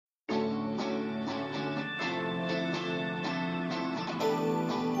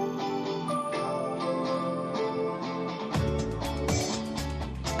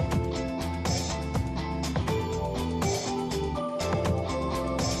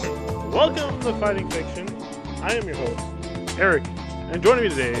Welcome to Fighting Fiction. I am your host, Eric, and joining me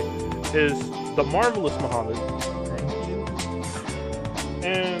today is the marvelous Muhammad. Thank you.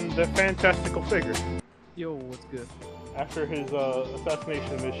 And the fantastical Figure. Yo, what's good? After his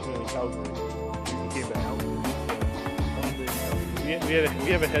assassination mission in Calgary, he came back. We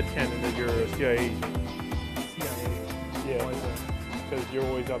have a headcanon that you're a CIA agent. CIA. Yeah, Why is that? because you're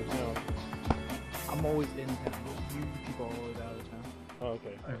always out of town. I'm always in town. You people are always out of town. Oh,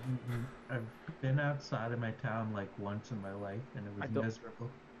 okay. I've been outside of my town like once in my life, and it was miserable.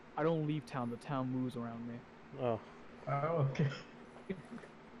 I don't leave town. The town moves around me. Oh. Oh, okay.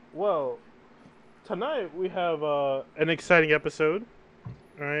 Well, tonight we have an exciting episode.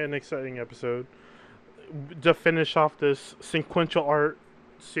 Alright, an exciting episode. To finish off this sequential art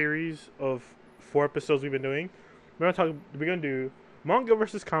series of 4 episodes we've been doing, we're gonna do manga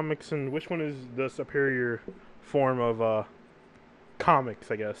versus comics, and which one is the superior form of comics,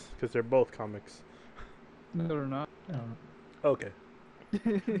 I guess, because they're both comics. No, they're not. Okay.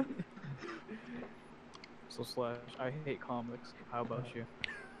 So Slash, I hate comics. How about you?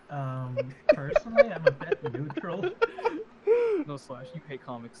 Personally, I'm a bit neutral. No, Slash, you hate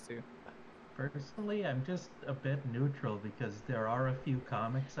comics too. Personally, I'm just a bit neutral because there are a few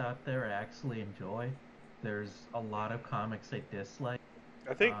comics out there I actually enjoy. There's a lot of comics I dislike.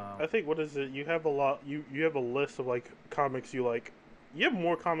 I think what is it? You have a lot. You have a list of like comics you like. You have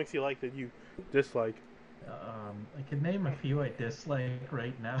more comics you like than you dislike. I can name a few I dislike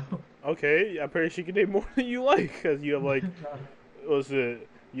right now. Okay, I'm pretty sure you can name more than you like, because you have like, what's it?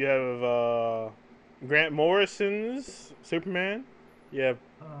 You have Grant Morrison's Superman. You have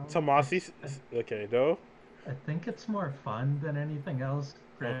Tomasi's. Okay, no. I think it's more fun than anything else.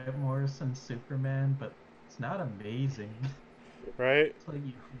 Grant Morrison's Superman, but it's not amazing. Right? It's like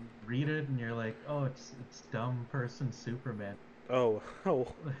you read it and you're like, oh, it's dumb person Superman. Oh,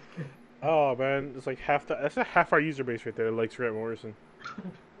 oh man, it's like that's half our user base right there that likes Grant Morrison.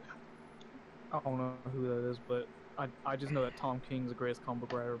 I don't know who that is, but I just know that Tom King's the greatest comic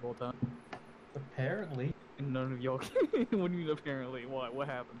book writer of all time. Apparently. And none of y'all. What do you mean apparently? What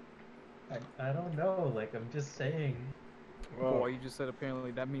happened? I don't know. Like, I'm just saying. Boy, you just said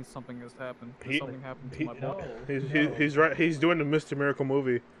apparently. That means something has happened. Something happened to my boy. He's right. He's doing the Mr. Miracle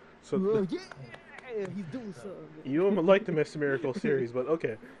movie. So yeah, he's doing something. You don't like the Mr. Miracle series, but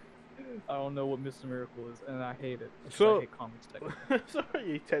okay. I don't know what Mr. Miracle is, and I hate it. So I hate comics technically.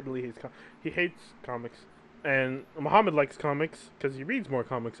 Sorry, he technically hates he hates comics, and Muhammad likes comics because he reads more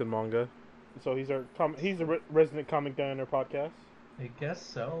comics than manga. So he's a resident comic guy on our podcast. I guess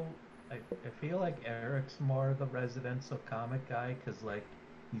so. I feel like Eric's more the residential comic guy because like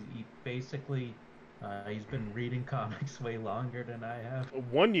he basically he's been reading comics way longer than I have.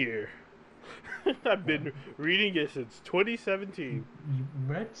 1 year. I've been reading it since 2017. You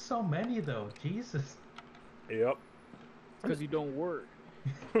read so many though, Jesus. Yep. Because you don't work.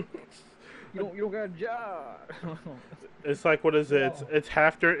 You don't got a job. It's like, what is it? It's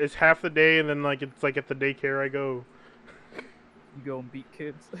half the day, and then like it's like at the daycare I go. You go and beat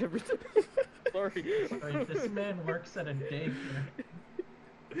kids every day. Sorry. This man works at a daycare.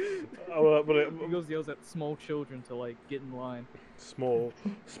 He goes yells at small children to like get in line. Small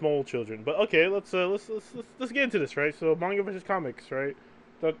children. But okay, let's get into this, right? So manga versus comics, right?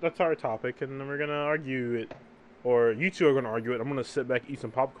 That's our topic, and then we're gonna argue it, or you two are gonna argue it. I'm gonna sit back, eat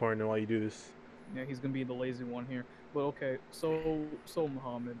some popcorn while you do this. Yeah, he's gonna be the lazy one here. But okay, so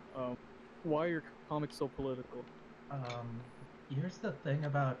Muhammad, why are your comics so political? Here's the thing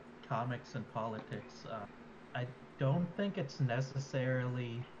about comics and politics. I don't think it's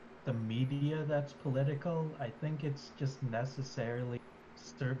necessarily the media that's political. I think it's just necessarily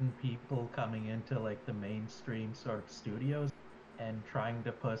certain people coming into like the mainstream sort of studios and trying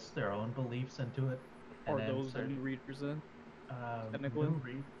to push their own beliefs into it. Are those the new readers then? Technically,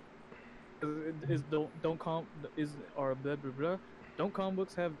 don't comic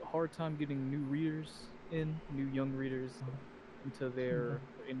books have a hard time getting new readers in, new young readers into their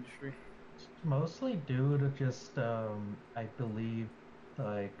industry? It's mostly due to just I believe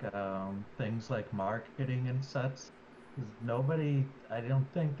like things like marketing and such. 'Cause I don't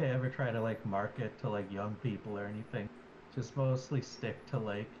think they ever try to like market to like young people or anything. Just mostly stick to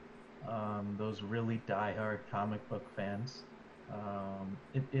like those really die-hard comic book fans.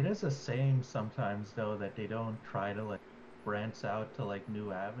 It is a shame sometimes though that they don't try to like branch out to like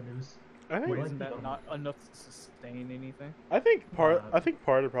new avenues. I think Isn't that not enough to sustain anything? I think part of the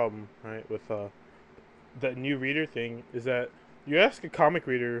problem, right, with that new reader thing is that you ask a comic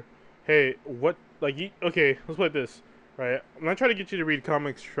reader, hey, what, like, okay, let's put it this, right? I'm not trying to get you to read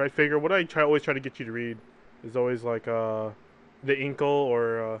comics, right? Figure what I always try to get you to read is always like the Inkle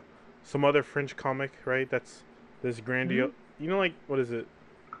or some other French comic, right? That's this grandiose. You know, like what is it?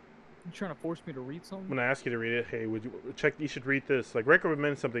 You trying to force me to read something? When I ask you to read it, hey, would you check? You should read this. Like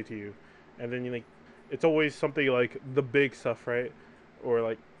recommend something to you, and then you like, it's always something like the big stuff, right? Or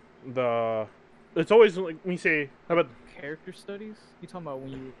like the. It's always like when you say, how about Character studies? You talking about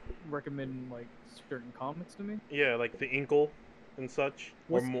when you recommend like certain comics to me? yeah, like the Inkle and such,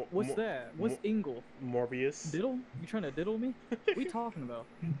 or What's that? What's Ingle? Morbius. Diddle? You trying to diddle me? What are you talking about?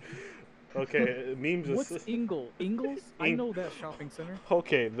 Okay, memes. What's Ingle? Ingles? I know that shopping center.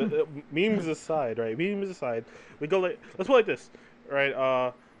 Okay, the memes aside, right? Memes aside, we go like let's put it like this,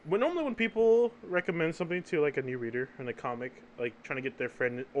 right? Normally when people recommend something to like a new reader in a comic, like trying to get their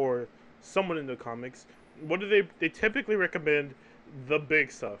friend or someone into comics, what do they typically recommend? The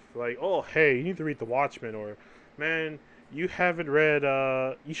big stuff, like oh hey, you need to read The Watchmen, or man, you haven't read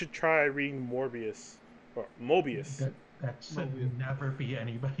you should try reading Morbius or Mobius, That should never be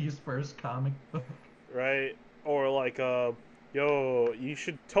anybody's first comic book. right? Or like, yo, you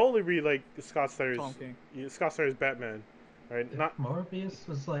should totally read like Tom King. Scott Snyder's Batman, right? If Not Morbius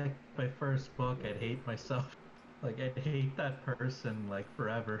was like my first book, I'd hate myself. Like I'd hate that person like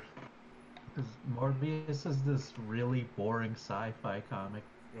forever. Because Morbius is this really boring sci-fi comic,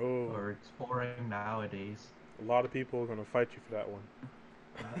 oh, or it's boring nowadays. a lot of people are gonna fight you for that one.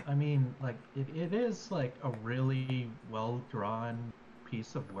 I mean, like it is like a really well drawn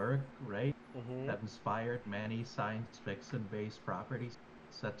piece of work, right? Mm-hmm. That inspired many science fiction based properties,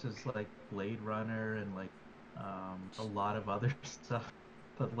 such as like Blade Runner and like a lot of other stuff.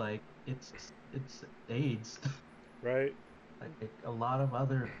 But like it's aged, Right? like a lot of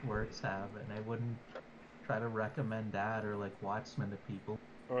other works have, and I wouldn't try to recommend that or like Watchmen to people.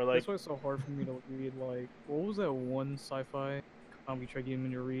 Or like, That's why it's so hard for me to read. Like, what was that one sci-fi comic tried getting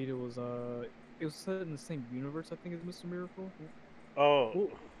me to read? It was set in the same universe, I think, as Mr. Miracle. oh,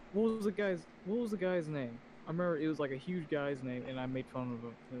 What was the guy's name? I remember it was like a huge guy's name, and I made fun of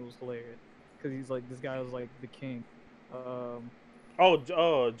him. And it was hilarious because he's like this guy was like the king.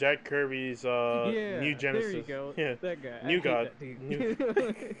 oh, Jack Kirby's Yeah, New Genesis. there you go. Yeah, That guy. New I hate God. that dude.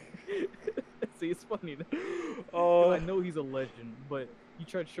 New- See, it's funny. 'Cause Oh, I know he's a legend, but you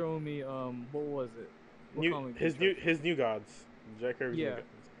tried showing me what was it? What comic did you try- his New Gods. Jack Kirby's New Yeah. Gods.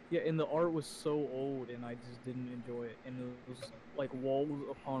 Yeah, and the art was so old, and I just didn't enjoy it. And it was like walls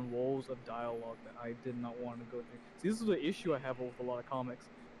upon walls of dialogue that I did not want to go through. See, this is the issue I have with a lot of comics,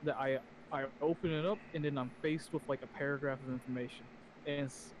 that I open it up and then I'm faced with like a paragraph of information, and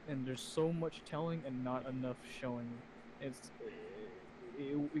there's so much telling and not enough showing.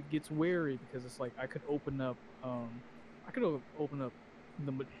 It gets wary because it's like I could open up open up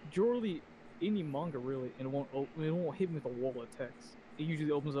the majority any manga really, and it won't hit me with a wall of text. It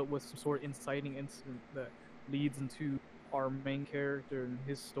usually opens up with some sort of inciting incident that leads into our main character and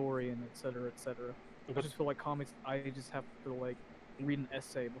his story and etc. etc. I just feel like comics, I just have to like read an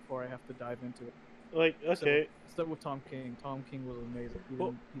essay before I have to dive into it. Like, okay. Except with Tom King. Tom King was amazing. He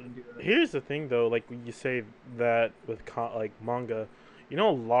didn't do that. Here's the thing, though. Like when you say that with like manga, you know,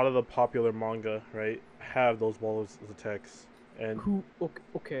 a lot of the popular manga, right, have those walls of text. And Who?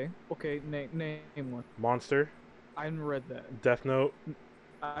 Okay. Name one. Monster, I haven't read that. Death Note.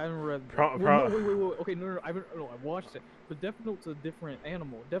 I haven't read that. Pro- Well, pro- wait. Okay, no, I haven't. No, I watched it. But Death Note's a different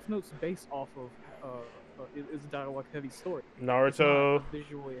animal. Death Note's based off of it's a dialogue heavy story. It's Naruto, not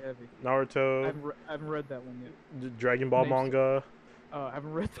visually heavy. I Naruto, haven't read that one yet. Dragon Ball Names- manga, I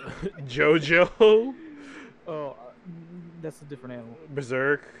haven't read that. JoJo, Oh, that's a different animal.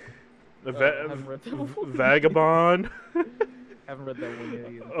 Berserk, haven't read that one. Vagabond. Haven't read that one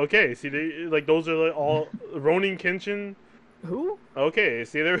yet either. Okay, see, like those are like all Ronin Kenshin. Who? Okay,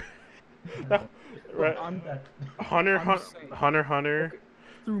 see they're right. I'm Hunter, I'm just saying. Hunter. Okay.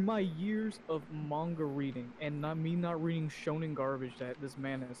 Through my years of manga reading and not reading shonen garbage that this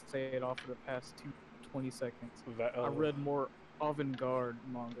man has said off for the past 20 seconds, I read more avant-garde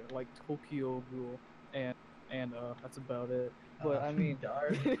manga like Tokyo Ghoul and that's about it. But I mean,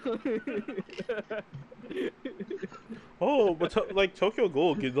 oh, but like Tokyo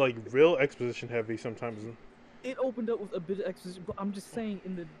Ghoul get like real exposition heavy sometimes. it opened up with a bit of exposition. But I'm just saying,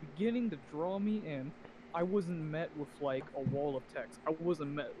 in the beginning, to draw me in, I wasn't met with like a wall of text. I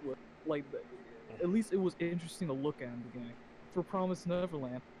wasn't met with like at least it was interesting to look at in the beginning. For Promised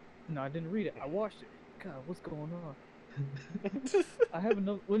Neverland, no, I didn't read it. I watched it. God, what's going on? I have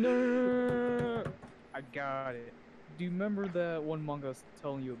another. Well, no. I got it. Do you remember that one manga I was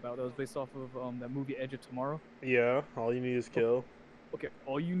telling you about that was based off of that movie Edge of Tomorrow? Yeah, all you need is kill. Okay,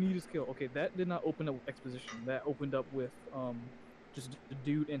 all you need is kill. Okay, that did not open up with exposition. That opened up with just the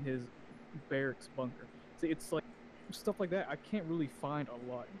dude in his barracks bunker. See, it's like stuff like that I can't really find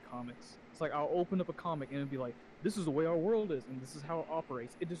a lot in comics. It's like I'll open up a comic and it'll be like, this is the way our world is and this is how it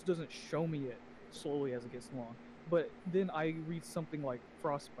operates. It just doesn't show me it slowly as it gets along. But then I read something like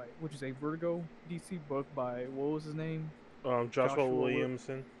Frostbite, which is a Vertigo DC book by, what was his name? Joshua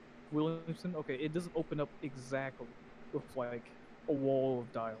Williamson. Williamson. Okay, it doesn't open up exactly with like a wall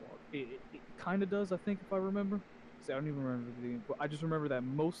of dialogue. It kind of does, I think, if I remember. See, I don't even remember the beginning, but I just remember that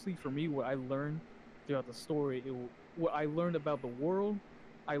mostly for me, what I learned throughout the story, what I learned about the world,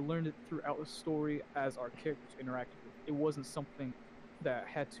 I learned it throughout the story as our characters interacted with it. It wasn't something that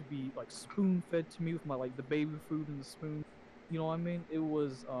had to be like spoon fed to me with my like the baby food and the spoon. You know what I mean? It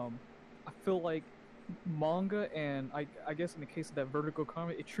was I feel like manga, and I guess in the case of that Vertigo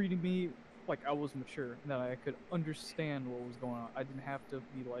comic, it treated me like I was mature, that I could understand what was going on. I didn't have to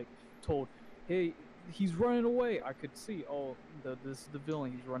be like told, "Hey, he's running away." I could see, oh, this is the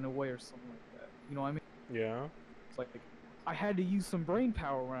villain. He's running away or something like that. You know what I mean? Yeah. It's like I had to use some brain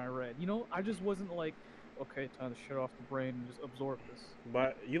power when I read. You know, I just wasn't like, okay, time to shut off the brain and just absorb this.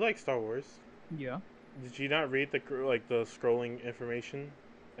 But you like Star Wars? Yeah. Did you not read the scrolling information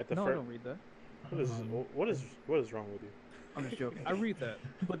at the No, I first? don't read that. What is wrong with you? I'm just joking. I read that,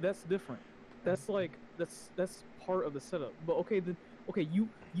 but that's different. That's like that's part of the setup. But okay, then okay,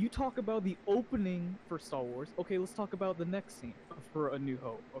 you talk about the opening for Star Wars. Okay, let's talk about the next scene for A New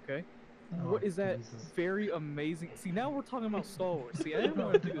Hope. Okay, Oh, what is that Jesus. very amazing? See, now we're talking about Star Wars. See, I didn't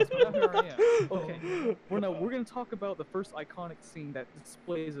want to do this, but now here I am. Okay, we're gonna talk about the first iconic scene that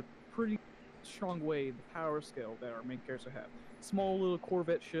displays a pretty strong way the power scale that our main character have. Small little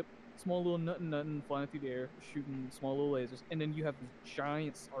Corvette ship, small little nuttin' flying through the air, shooting small little lasers, and then you have this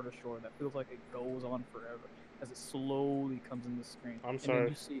giant Star Destroyer that feels like it goes on forever as it slowly comes in the screen. I'm And then sorry,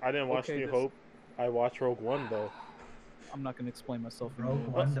 you see, I didn't watch okay, New this- Hope. I watched Rogue One though. I'm not gonna explain myself. Rogue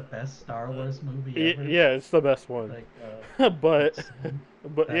anymore. One, the best Star Wars movie ever. Yeah, it's the best one. Like, but scene,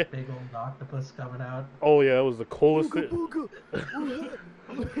 but that yeah. big old octopus coming out. Oh yeah, it was the coolest thing.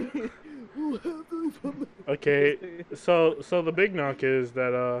 Okay, so the big knock is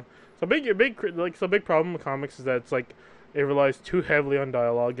that big problem with comics is that it's like it relies too heavily on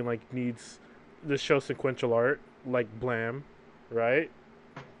dialogue and like needs to show sequential art like Blam, right?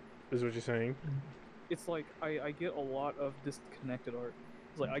 Is what you're saying? It's like I get a lot of disconnected art.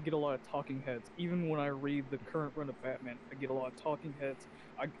 It's like I get a lot of talking heads. Even when I read the current run of Batman, I get a lot of talking heads.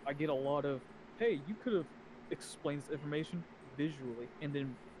 I get a lot of, hey, you could have explained this information visually, and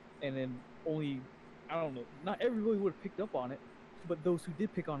then only, I don't know, not everybody would have picked up on it, but those who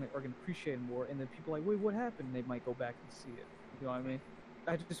did pick on it are gonna appreciate it more. And then people are like, wait, what happened? And they might go back and see it. You know what I mean?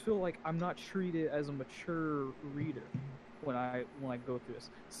 I just feel like I'm not treated as a mature reader when I go through this.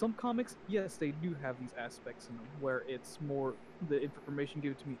 Some comics, yes, they do have these aspects in them where it's more the information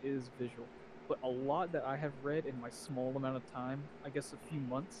given to me is visual. But a lot that I have read in my small amount of time, I guess a few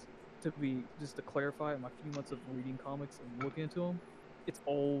months, to clarify, my few months of reading comics and looking into them, it's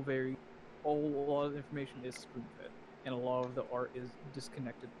a lot of the information is spoon fed, and a lot of the art is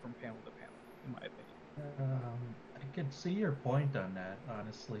disconnected from panel to panel, in my opinion. I can see your point on that,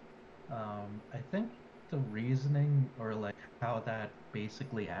 honestly. I think the reasoning, or like how that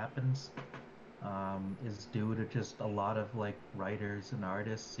basically happens, is due to just a lot of like writers and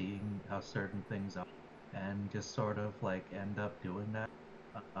artists seeing how certain things are and just sort of like end up doing that.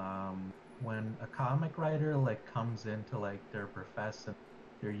 When a comic writer like comes into like their profession,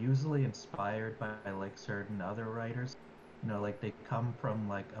 they're usually inspired by like certain other writers. You know, like they come from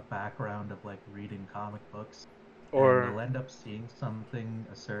like a background of like reading comic books, and Or they'll end up seeing something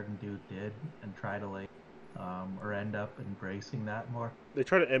a certain dude did and try to like, or end up embracing that more. they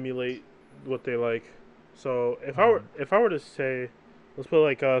try to emulate what they like. So Um, if I were to say, let's put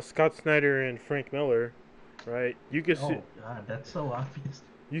like Scott Snyder and Frank Miller, right? oh God, that's so obvious.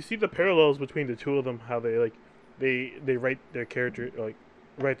 You see the parallels between the two of them. How they like they write their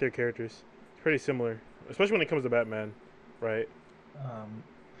write their characters. It's pretty similar, especially when it comes to Batman, right?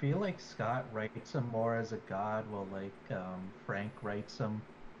 Feel like Scott writes him more as a god, while like Frank writes him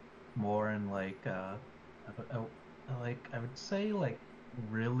more in like like I would say like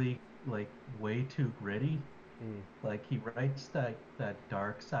really like way too gritty. Mm. Like he writes that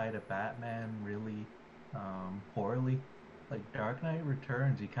dark side of Batman really poorly. Like Dark Knight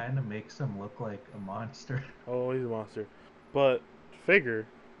Returns, he kind of makes him look like a monster. Oh, he's a monster. But figure,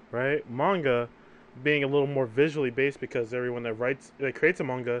 right? Manga being a little more visually based because everyone that creates a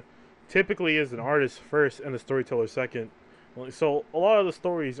manga typically is an artist first and a storyteller second. So a lot of the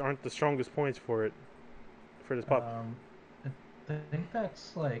stories aren't the strongest points for this pop. I think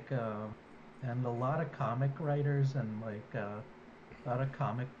that's like, and a lot of comic writers and like a lot of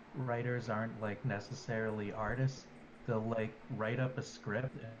comic writers aren't like necessarily artists. they'll like write up a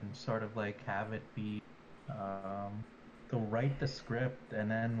script and sort of like have it be, um, they'll write the script and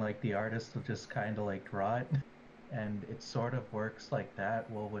then like the artist will just kind of like draw it, and it sort of works like that.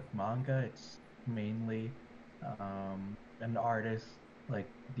 Well, with manga, it's mainly an artist, like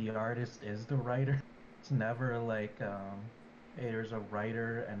the artist is the writer. It's never like hey, there's a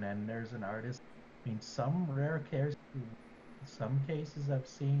writer and then there's an artist. I mean, some cases I've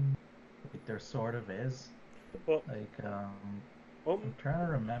seen, like there sort of is. Well, Like, well, I'm trying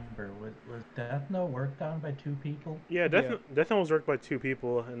to remember. Was Death Note worked on by two people? yeah, Yeah. Death Note was worked by two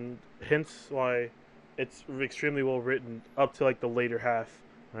people, and hence why it's extremely well written up to like the later half,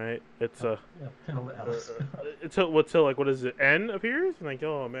 right? It's Yeah, Phil else. it's till like what is it? N appears, and like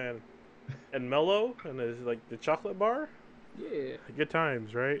oh man, and Mellow, and there's like the chocolate bar. Yeah. Good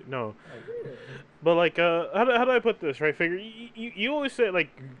times, right? No, Yeah. but like how do I put this right? Figure you always say like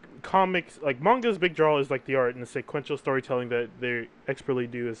comics like manga's big draw is like the art and the sequential storytelling that they expertly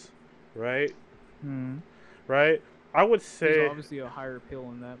do is right, Hmm. right. I would There's say obviously a higher appeal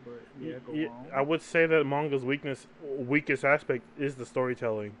in that, but yeah, go on. I would say that manga's weakest aspect is the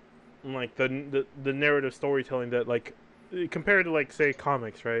storytelling, and, like the narrative storytelling that like compared to like say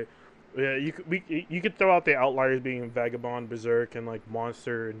comics, right? Yeah, you could throw out the outliers being Vagabond, Berserk, and like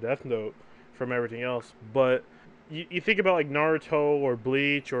Monster and Death Note from everything else, but you think about like Naruto or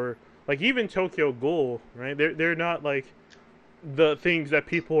Bleach or like even Tokyo Ghoul, right? They're not like the things that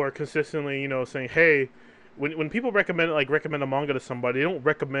people are consistently, saying, hey, when people recommend a manga to somebody, they don't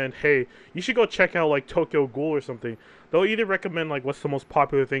recommend, hey, you should go check out like Tokyo Ghoul or something. They'll either recommend like what's the most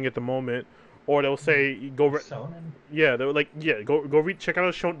popular thing at the moment, or they'll say Shonen? yeah, they're like yeah, go read check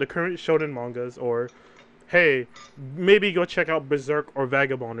out the current shonen mangas, or hey, maybe go check out Berserk or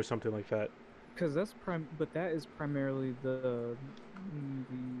Vagabond or something like that. Because but that is primarily the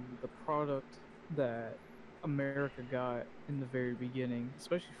product that America got in the very beginning,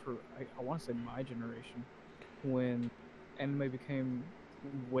 especially for I want to say my generation, when anime became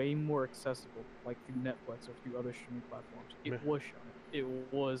way more accessible, like through Netflix or through other streaming platforms. Yeah. It was Shonen. It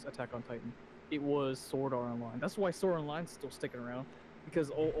was Attack on Titan. It was Sword Art Online. That's why Sword Art Online's still sticking around, because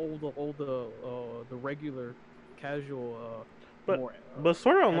all the regular, casual, But more but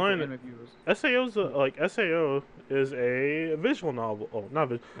Sword Art casual Online anime viewers. SAO's like SAO is a visual novel. Oh, not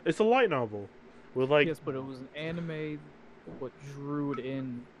visual. It's a light novel with like Yes, but it was an anime. What drew it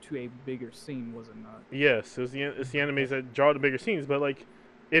in to a bigger scene, was it not? yes, it's the animes that draw the bigger scenes. But like,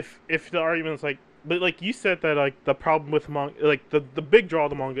 if the argument's like, but like you said that like the problem with manga, like the big draw of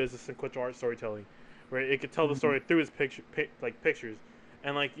the manga is the sequential art storytelling, right? It could tell the Mhm. story through its pictures,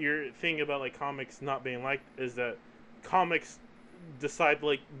 and like your thing about like comics not being liked is that comics decide to,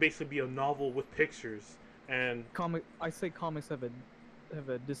 like basically be a novel with pictures and I say comics have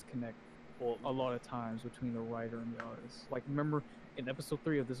a disconnect well a lot of times between the writer and the artist. Like remember in episode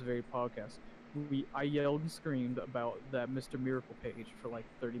 3 of this very podcast, I yelled and screamed about that Mr. Miracle page for like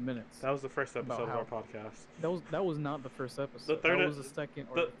 30 minutes. that was the first About episode of how our podcast. that was not the first The episode. third That e- was the second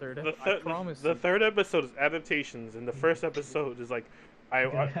or the the third. the, I th- promise the you. third episode is adaptations, and the first episode is like You're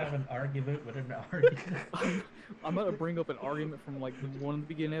gonna have an argument with an argument. I'm gonna bring up an argument from like one of the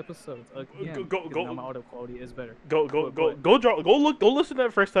beginning episodes again. Go- Because go- now my audio quality is better. go listen to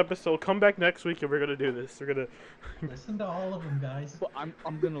that first episode. Come back next week, and we're gonna do this. We're gonna Listen to all of them, guys. But I'm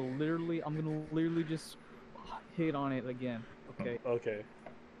gonna literally just hit on it again. Okay, okay.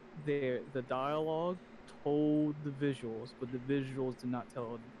 the dialogue told the visuals, but the visuals did not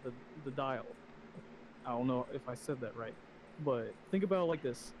tell the dialogue. I don't know if I said that right, but think about it like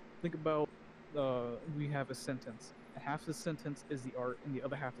this. Think about we have a sentence. Half the sentence is the art, and the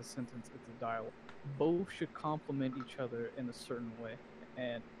other half of the sentence is the dialogue. Both should complement each other in a certain way.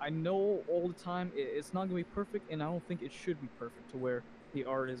 And I know all the time it's not gonna be perfect, and I don't think it should be perfect to where the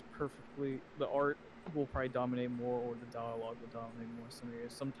art will probably dominate more, or the dialogue will dominate more in some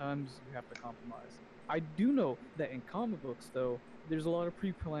areas. Sometimes you have to compromise. I do know that in comic books, though, there's a lot of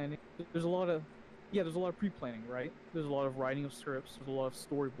pre-planning. There's a lot of there's a lot of pre-planning, right? There's a lot of writing of scripts. There's a lot of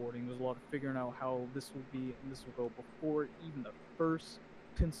storyboarding. There's a lot of figuring out how this will be and this will go before even the first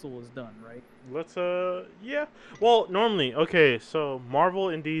pencil is done, right? Let's yeah. Well, normally okay. So Marvel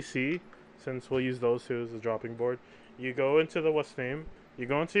and DC, since we'll use those two as a dropping board, you go into the what's name. You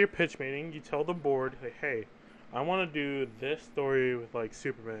go into your pitch meeting. You tell the board, like, hey, I want to do this story with like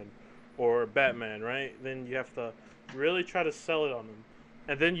Superman or Batman, right? Then you have to really try to sell it on them,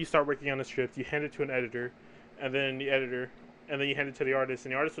 and then you start working on the script. You hand it to an editor, and then you hand it to the artist,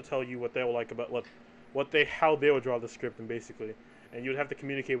 and the artist will tell you what they will like about how they will draw the script, and basically, and you would have to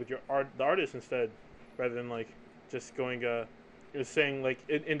communicate with the artist instead, rather than like just going saying like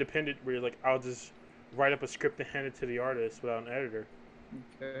independent, where you're like I'll just write up a script and hand it to the artist without an editor.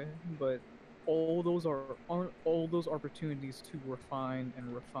 Okay, but all those aren't all those opportunities to refine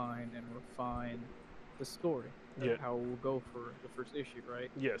and refine and refine the story. Yeah. How it will go for the first issue, right?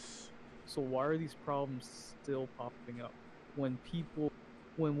 Yes. So why are these problems still popping up when people,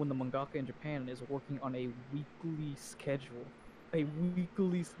 when the mangaka in Japan is working on a weekly schedule, they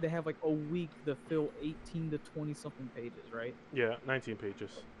have like a week to fill 18 to 20 something pages, right? Yeah, 19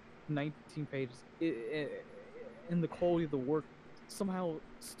 pages. 19 pages. And the quality of the work somehow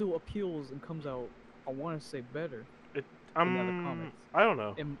still appeals and comes out, I want to say, better than the other comics. I don't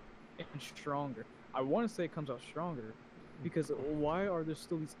know. And stronger. I want to say it comes out stronger because why are there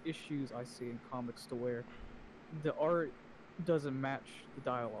still these issues I see in comics to where the art doesn't match the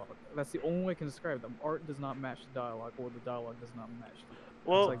dialogue? That's the only way I can describe it. The art does not match the dialogue, or the dialogue does not match.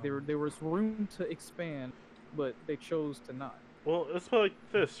 Well, it's like there was room to expand, but they chose to not. Well, let's put it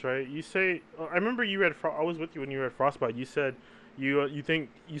like this, right? You say, I remember you read. I was with you when you read Frostbite. You said you think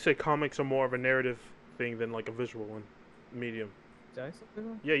you said comics are more of a narrative thing than like a visual one, medium. Did I say that?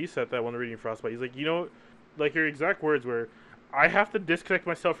 Yeah, you said that when reading Frostbite. He's like, like your exact words were, I have to disconnect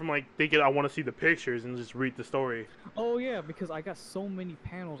myself from like thinking I want to see the pictures and just read the story. Oh yeah, because I got so many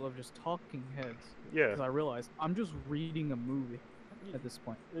panels of just talking heads. Yeah. Because I realized I'm just reading a movie at this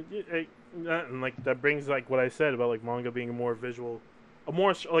point. And like that brings like what I said about like manga being a more visual,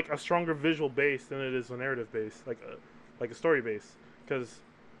 like a stronger visual base than it is a narrative base, like a story base. Because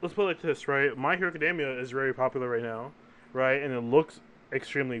let's put it like this, right? My Hero Academia is very popular right now, right? And it looks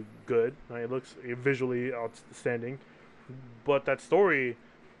extremely good. Right? It looks visually outstanding, but that story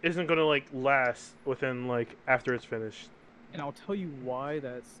isn't gonna like last within like after it's finished. And I'll tell you why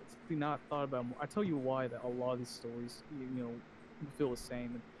that's not thought about more. I tell you why that a lot of these stories, you know, feel the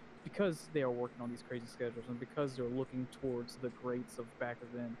same, and because they are working on these crazy schedules, and because they're looking towards the greats of back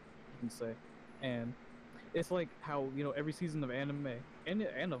then, you can say. And it's like how, you know, every season of anime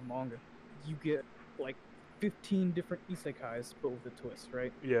and of manga, you get like 15 different isekais, but with a twist,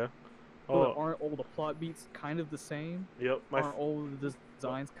 right? Yeah. But aren't all the plot beats kind of the same? Yep. Aren't all the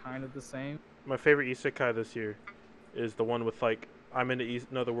designs kind of the same? My favorite isekai this year is the one with like I'm in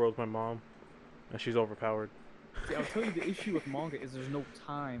another world with my mom, and she's overpowered. See, I'll tell you the issue with manga is there's no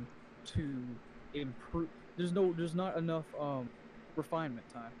time to improve. There's not enough refinement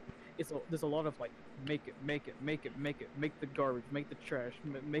time. There's a lot of like make the garbage, make the trash,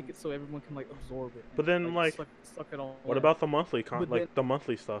 make it so everyone can like absorb it. But then like suck it all. What about the monthly the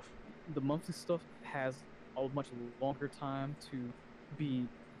monthly stuff? The monthly stuff has a much longer time to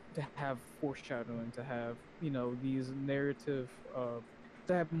have foreshadowing, to have, you know, these narrative,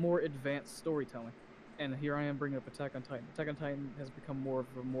 to have more advanced storytelling. And here I am bringing up Attack on Titan. Attack on Titan has become more of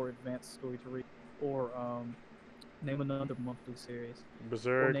a more advanced story to read. Or name another monthly series.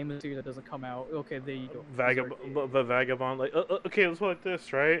 Berserk. Or name a series that doesn't come out. Okay, there you go. The Vagabond. Like, okay, let's put it like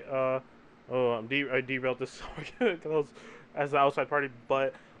this, right? I derailed this because I was as the outside party,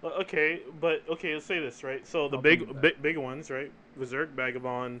 but okay, let's say this, right? So the big ones, right? Berserk,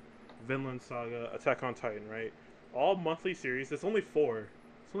 Vagabond, Vinland Saga, Attack on Titan, right? All monthly series. There's only 4.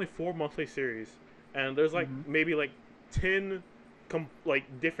 It's only 4 monthly series, and there's like maybe like 10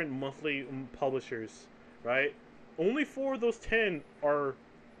 different monthly publishers, right? Only 4 of those 10 are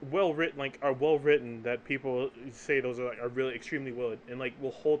well written, that people say those are really extremely well and like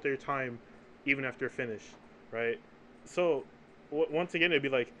will hold their time even after finished, right? So once again, it'd be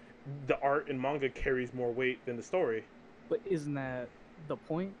like the art in manga carries more weight than the story. But isn't that the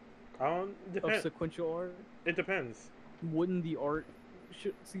point of sequential art? It depends. Wouldn't the art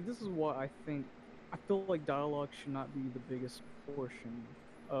see? This is why I feel like dialogue should not be the biggest portion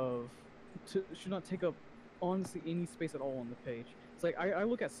should not take up honestly any space at all on the page. It's like I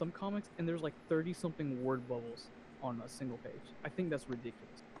look at some comics and there's like 30 something word bubbles on a single page. I think that's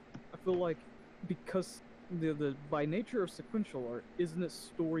ridiculous. I feel like because the by nature of sequential art, isn't it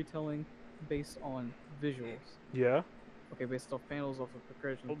storytelling based on visuals? Yeah. Okay, based off panels off of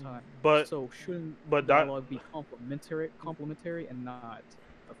progression of time. But so shouldn't dialogue be complementary and not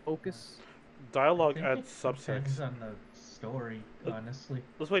a focus? Dialogue adds subtext. Depends on the story, honestly.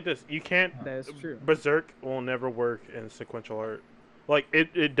 Let's play this. You can't. That is true. Berserk will never work in sequential art. Like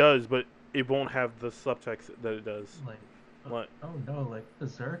it does, but it won't have the subtext that it does. Like, what? Oh no! Like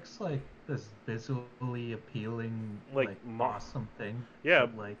Berserk's like this visually appealing, like awesome thing. Yeah.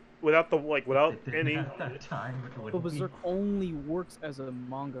 But, like without any. At that time, but Berserk only works as a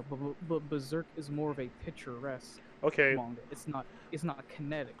manga. But Berserk is more of a picturesque. Okay. Manga. It's not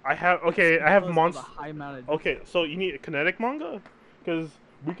kinetic. I have monster. Okay, so you need a kinetic manga, because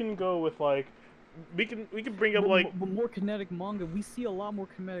we can go with we can bring up but more kinetic manga. We see a lot more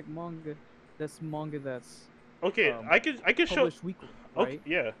kinetic manga That's manga that's Okay, um, I could show. published weekly, Okay, right?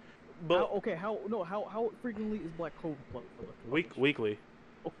 yeah, How but okay? How frequently is Black Clover published? weekly.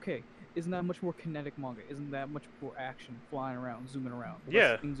 Okay, isn't that much more kinetic manga? Isn't that much more action, flying around, zooming around, less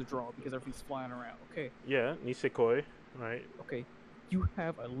Yeah, things to draw because everything's flying around? Okay, yeah, Nisekoi, right? okay, you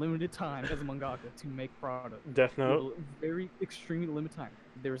have a limited time as a mangaka to make product. Death You have Note. a very extremely limited time.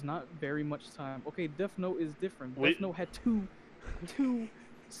 There's not very much time. Okay, Death Note is different. We Death Note had two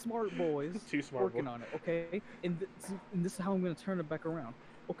smart boys too smart. working on it. Okay, and this is how I'm gonna turn it back around.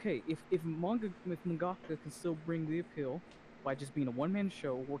 Okay, if mangaka can still bring the appeal by just being a one-man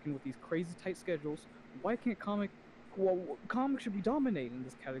show working with these crazy tight schedules, why can't comics should be dominating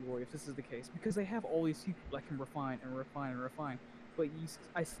this category if this is the case, because they have all these people that can refine and refine and refine. But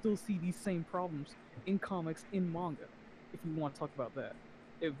I still see these same problems in comics, in manga. If you want to talk about that,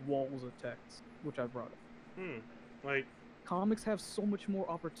 if walls of text, which I brought up, Like, comics have so much more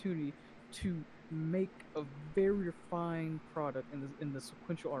opportunity to make a very refined product in the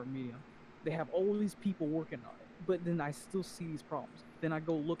sequential art medium. They have all these people working on it, but then I still see these problems. Then I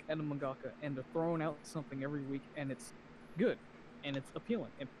go look at a mangaka and they're throwing out something every week, and it's good, and it's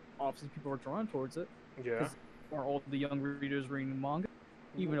appealing, and obviously people are drawn towards it. yeah. 'Cause are all the young readers reading manga,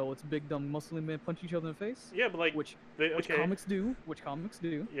 even though it's big dumb muscly men punch each other in the face? Yeah, but like, Which okay. comics do? Which comics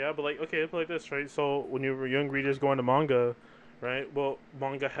do? Yeah, but like, okay, put it like this, right? So when you were young readers going to manga, right? Well,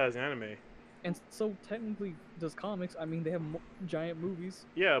 manga has anime. And so technically, does comics? I mean, they have giant movies.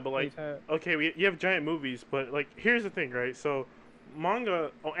 Yeah, but like, They've had okay, you have giant movies, but like, here's the thing, right? So,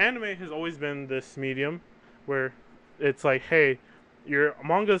 anime has always been this medium where it's like, hey, your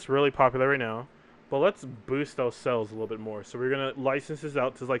manga's really popular right now, but let's boost those sales a little bit more. So we're gonna license this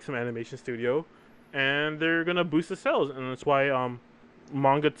out to like some animation studio, and they're gonna boost the sales, and that's why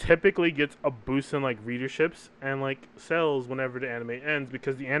manga typically gets a boost in like readerships and like sales whenever the anime ends,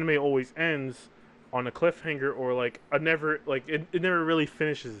 because the anime always ends on a cliffhanger, or like a never, like it never really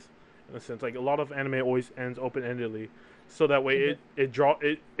finishes in a sense. Like a lot of anime always ends open-endedly, so that way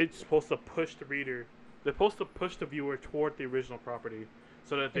it's supposed to push the reader, they're supposed to push the viewer toward the original property,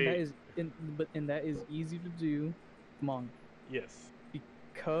 so that and they that is and that is easy to do, manga, yes,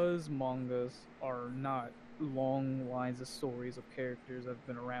 because mangas are not long lines of stories of characters that have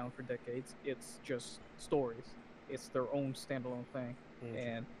been around for decades. It's just stories. It's their own standalone thing,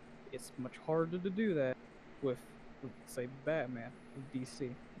 and it's much harder to do that with say Batman, with DC.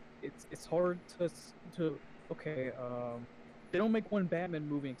 It's hard to okay. They don't make one Batman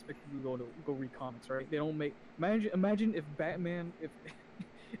movie and expect you to go read comics, right? They don't make imagine if Batman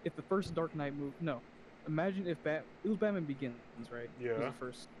if the first Dark Knight movie, no, imagine if it was Batman Begins, right? Yeah. It was the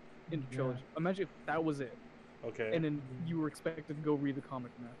first in the trilogy. Imagine if that was it. Okay. And then you were expected to go read the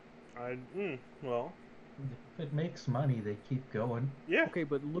comic now. Well. If it makes money, they keep going. Yeah. Okay,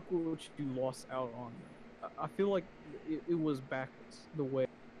 but look what you lost out on. I feel like it was backwards the way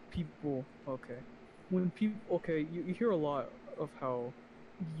people. Okay, when people. Okay, you hear a lot of how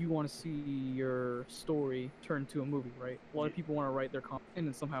you want to see your story turned to a movie, right? A lot of people want to write their comic and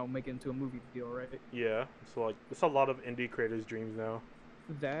then somehow make it into a movie deal, right? Yeah. So like, it's a lot of indie creators' dreams now.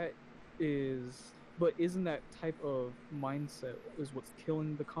 That is, but isn't that type of mindset is what's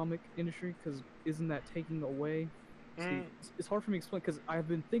killing the comic industry? Because isn't that taking away? See, it's hard for me to explain because I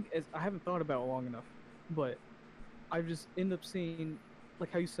haven't thought about it long enough, but I just end up seeing,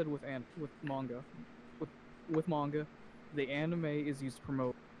 like how you said with manga, with manga, the anime is used to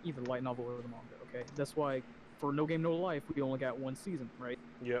promote either the light novel or the manga. Okay, that's why for No Game No Life we only got one season, right?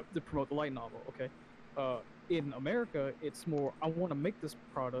 Yep. To promote the light novel. Okay, in America it's more I want to make this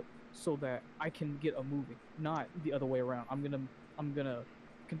product so that I can get a movie, not the other way around. I'm gonna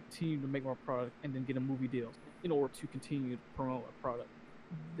continue to make more product and then get a movie deal in order to continue to promote a product.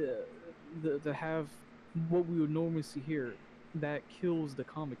 To have what we would normally see here, that kills the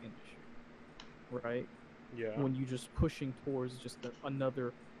comic industry, right? Yeah. When you just pushing towards just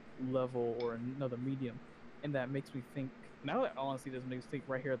another level or another medium, and that makes me think. Now that honestly doesn't make me think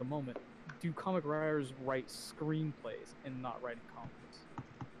right here at the moment. Do comic writers write screenplays and not writing comics?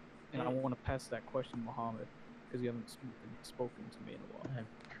 And I want to pass that question to Muhammad because you haven't spoken to me in a while.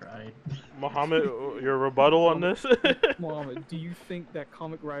 I've tried. Muhammad, your rebuttal on this? Muhammad, do you think that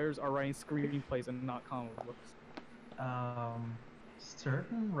comic writers are writing screenplays and not comic books?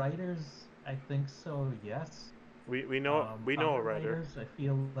 Certain writers, I think so. Yes. We know a writer. Writers, I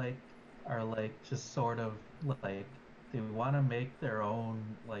feel like are like just sort of like they want to make their own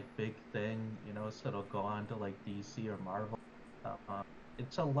like big thing, so it'll go on to like DC or Marvel.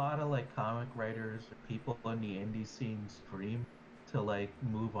 It's a lot of like comic writers, people in the indie scene's dream to like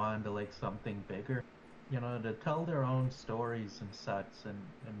move on to like something bigger, to tell their own stories and such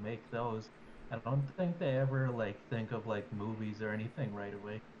and make those. I don't think they ever like think of like movies or anything right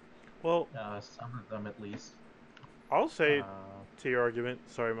away. Well, Some of them at least. I'll say Uh, to your argument,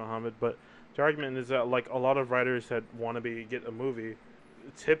 sorry, Mohammed, but the argument is that like a lot of writers that want to be get a movie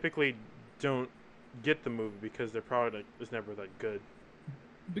typically don't get the movie because their product is never that good.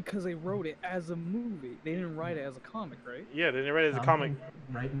 Because they wrote it as a movie. They didn't write it as a comic, right? Yeah, they didn't write it as a I'm comic,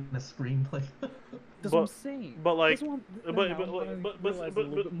 writing a screenplay. That's what I'm but saying. but like That's what I'm, but now but I'm like, finally but realizing a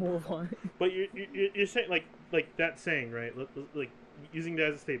little bit more of why. but you're saying like that saying, right? Like using that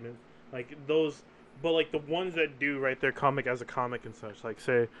as a statement, like those, but like the ones that do write their comic as a comic and such, like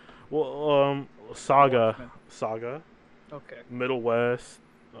say, well, Watchmen. Saga, Okay. Middle West,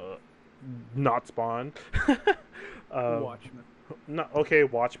 not Spawn, Watchmen. not okay,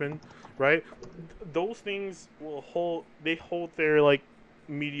 Watchmen, right? Those things they hold their like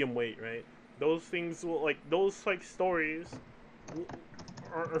medium weight, right? Those things will like those like stories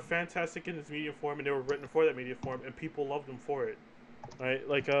are fantastic in its medium form, and they were written for that medium form, and people love them for it, right?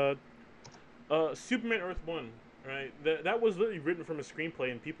 Like Superman Earth One, right? That was literally written from a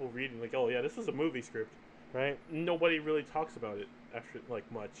screenplay, and people reading like, oh yeah, this is a movie script, right? Nobody really talks about it after like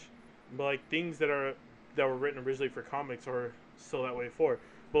much, but like things that were written originally for comics are still that way for.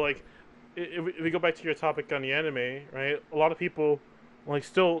 But like, if we go back to your topic on the anime, right? A lot of people, like,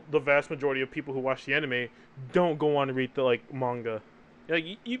 still the vast majority of people who watch the anime don't go on to read the like manga. Like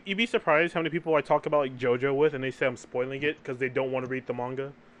you'd be surprised how many people I talk about like JoJo with, and they say I'm spoiling it because they don't want to read the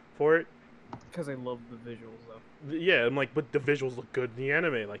manga for it. Because I love the visuals, though. Yeah, I'm like, but the visuals look good in the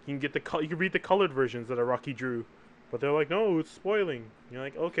anime. Like you can get you can read the colored versions that Araki drew, but they're like, no, it's spoiling. And you're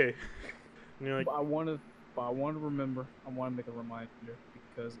like, okay. And you're like, But I want to remember. I want to make a reminder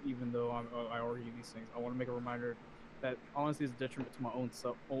because even though I argue these things, I want to make a reminder that honestly is a detriment to my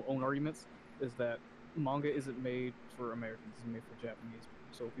own arguments. Is that manga isn't made for Americans; it's made for Japanese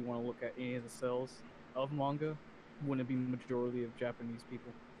people. So if you want to look at any of the sales of manga, wouldn't it be majority of Japanese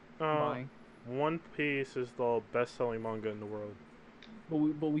people buying? One Piece is the best-selling manga in the world. But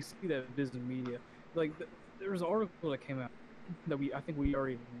we see that in Viz Media. Like there was an article that came out that I think we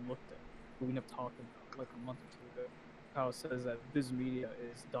already looked at, but we never talked about like a month or two ago. How it says that Viz Media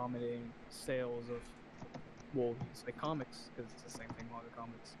is dominating sales of, well, it's like comics because it's the same thing, manga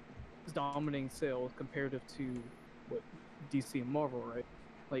comics. It's dominating sales comparative to what DC and Marvel, right?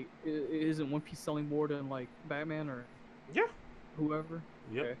 Like, isn't One Piece selling more than like Batman or Yeah. whoever?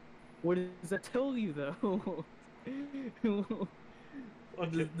 Yep. Okay. What does that tell you though?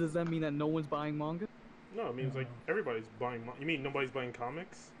 Okay. Does that mean that no one's buying manga? No, it means like everybody's buying. You mean nobody's buying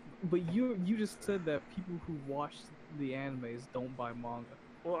comics? But you just said that people who watch the animes don't buy manga.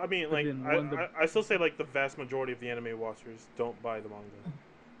 Well, I mean, But like then I still say like the vast majority of the anime watchers don't buy the manga.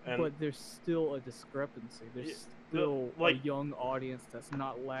 And but there's still a discrepancy. There's Yeah, still like- a young audience that's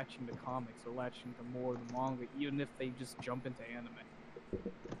not latching to comics or latching to more of the manga, even if they just jump into anime.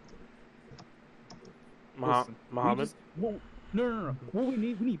 Listen, Muhammad. No. What we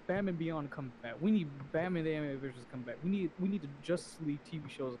need Batman Beyond to come back. We need Batman the Animated Versions to come back. We need the Justice League TV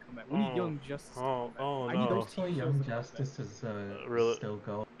shows to come back. We need Young Justice. To come back. I need those So TV shows Young to come Justice back. is Really? still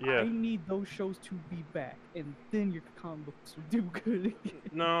going. Yeah. I need those shows to be back, and then your comic books will do good again.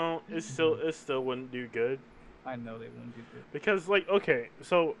 No, it still wouldn't do good. I know they wouldn't do good. Because like okay,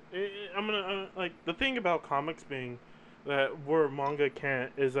 so I'm gonna like the thing about comics being that where manga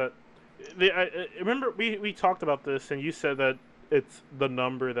can't is that I remember we talked about this and you said that it's the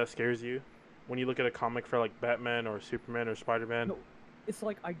number that scares you when you look at a comic for like Batman or Superman or Spider-Man. No, it's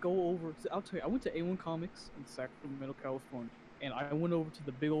like I go over. I'll tell you, I went to A1 Comics in Sacramento, California, and I went over to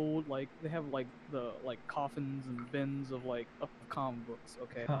the big old like they have like the like coffins and bins of like of comic books,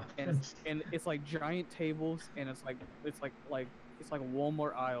 okay, and it's like giant tables, and it's like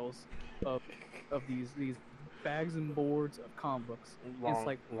Walmart aisles of these bags and boards of comic books. It's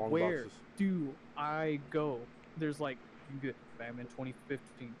like where boxes. do I go? There's like you can get Batman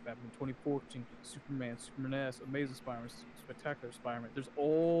 2015, Batman 2014, Superman, Superman-S, Amazing Spider-Man, Spectacular Spider-Man. There's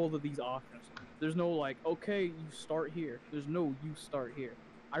all of these options. There's no like, okay, you start here. There's no you start here.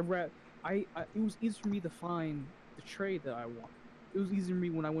 It was easy for me to find the trade that I want. It was easy for me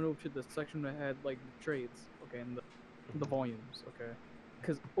when I went over to the section that had like the trades, okay, and the volumes, okay,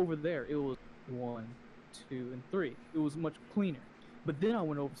 because over there it was 1, 2, and 3. It was much cleaner. But then I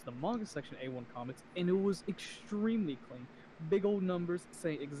went over to the manga section of A1 Comics, and it was extremely clean. Big old numbers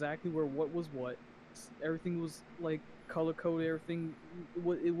saying exactly where what was what. Everything was like color coded. Everything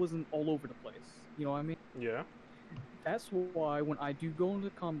it wasn't all over the place. You know what I mean? Yeah. That's why when I do go into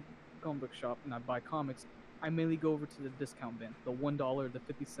the comic book shop and I buy comics, I mainly go over to the discount bin, the $1, the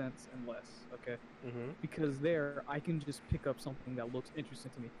 50 cents and less. Okay, Mm-hmm. because there I can just pick up something that looks interesting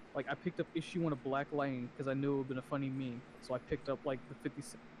to me. Like I picked up issue 1 of Black Lightning because I knew it would have been a funny meme, so I picked up like the 50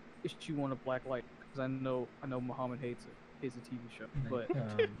 cent issue 1 of Black Lightning because I know Muhammad hates it, hates the TV show. But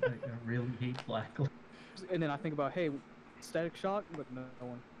I really hate Black. and then I think about, hey, Static Shock, but no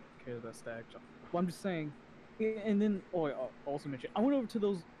one cares about Static Shock. Well, I'm just saying. And then, I also mentioned, I went over to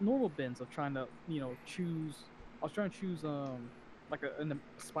those normal bins of trying to, choose. I was trying to choose, like a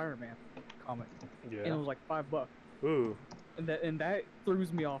Spider-Man comic, Yeah. and it was like $5. Ooh. And that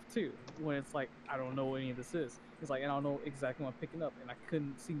throws me off too. When it's like I don't know what any of this is. It's like, and I don't know exactly what I'm picking up, and I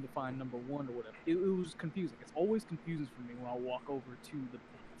couldn't seem to find number 1 or whatever. It was confusing. It's always confusing for me when I walk over to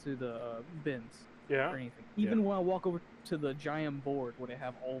the bins. Yeah. Or anything. Even when I walk over to the giant board where they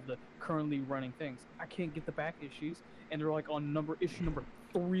have all the currently running things, I can't get the back issues, and they're like on issue number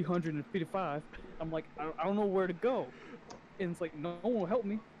 355. I'm like, I don't know where to go, and it's like no one will help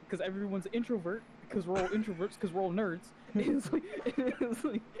me because everyone's an introvert because we're all introverts because we're all nerds. And it's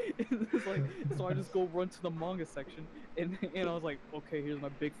like, so I just go run to the manga section, and I was like, okay, here's my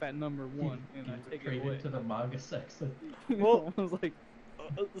big fat number 1, and I take it away. To the manga section. Well, I was like.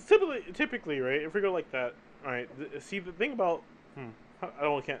 Typically, right? If we go like that, all right. See, the thing about,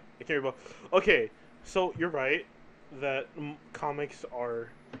 I can't read about. Okay, so you're right that comics are,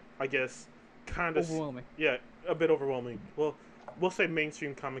 I guess, kind of Overwhelming. Yeah, a bit overwhelming. Well, we'll say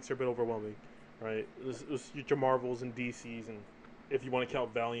mainstream comics are a bit overwhelming, right? This your Marvels and DCs, and if you want to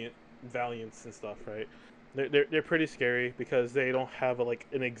count Valiants and stuff, right? They're pretty scary because they don't have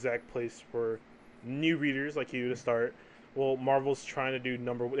an exact place for new readers like you to start. Well, Marvel's trying to do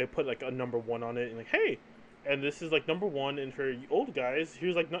they put like a number 1 on it, and like, hey, and this is like number 1, and for you old guys,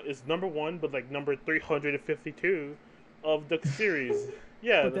 here's like it's number 1, but like number 352 of the series.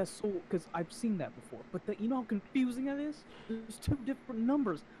 Yeah. But that's so, because I've seen that before. But you know how confusing that is? There's 2 different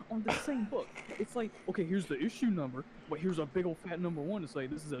numbers on the same book. It's like, okay, here's the issue number, but here's a big old fat number 1 to say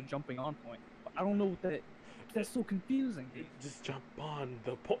this is a jumping on point. But I don't know what that. That's so confusing, dude. Just jump on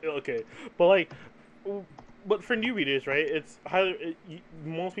the point. Okay, but like. But for new readers, right? It's highly.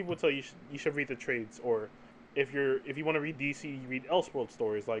 Most people tell you should read the trades, or if you want to read DC, you read Elseworld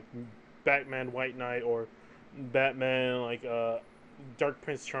stories like Batman White Knight or Batman Dark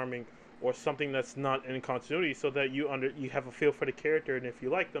Prince Charming, or something that's not in continuity, so that you have a feel for the character, and if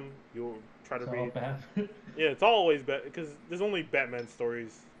you like them, you'll try to read. Yeah, it's always because there's only Batman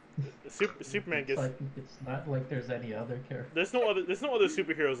stories. Superman gets. It's not like there's any other character. There's no other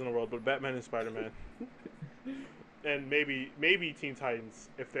superheroes in the world but Batman and Spider-Man. And maybe Teen Titans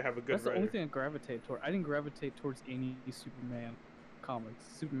if they have a good That's writer. the only thing I gravitate toward. I didn't gravitate towards any Superman comics.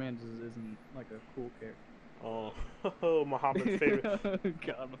 Superman just isn't like a cool character. Oh, Muhammad's favorite.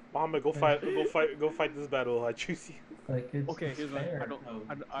 God. Muhammad, go fight this battle. I choose you. Like okay, here's fair.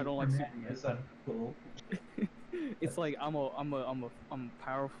 I don't like Superman. Is uncool. It's like I'm a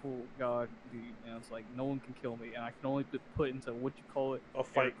powerful god, dude, and it's like no one can kill me, and I can only be put into what you call it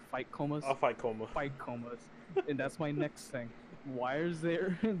fight comas. A fight coma. Fight comas, and that's my next thing. Why is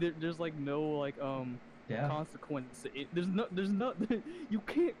there's like no consequence? There's no you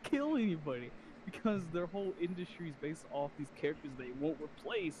can't kill anybody because their whole industry is based off these characters they won't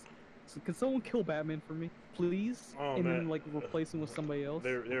replace. So can someone kill Batman for me, please? Oh, then like replace him with somebody else.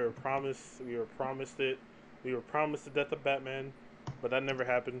 We were promised it. We were promised the death of Batman, but that never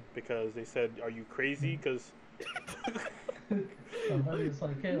happened because they said, "Are you crazy?" Because somebody's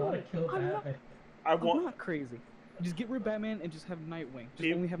like, "Hey, I want to kill Batman." I'm not crazy. Just get rid of Batman and just have Nightwing.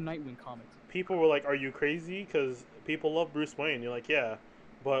 Only have Nightwing comics. People were like, "Are you crazy?" Because people love Bruce Wayne. You're like, "Yeah,"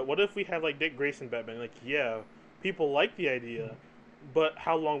 but what if we had like Dick Grayson Batman? You're like, yeah, people like the idea. But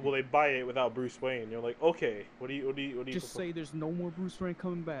how long will they buy it without Bruce Wayne? You're like, okay, what do you just say there's no more Bruce Wayne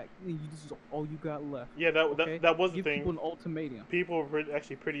coming back. This is all you got left. Yeah, that was the thing. Give people an ultimatum. People were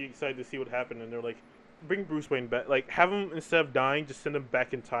actually pretty excited to see what happened, and they're like, bring Bruce Wayne back. Like, have him, instead of dying, just send him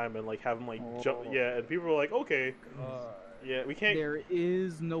back in time and like have him like jump. Yeah, and people were like, okay, yeah, we can't. There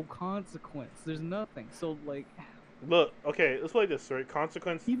is no consequence. There's nothing. So like, look, okay, let's play this right.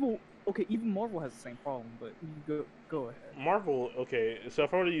 Consequence. Even Marvel has the same problem, but you go ahead. Marvel, okay, so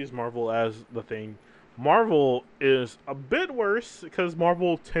if I were to use Marvel as the thing, Marvel is a bit worse because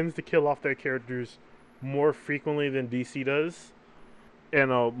Marvel tends to kill off their characters more frequently than DC does,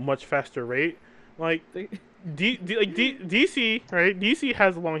 and a much faster rate. Like DC, right? DC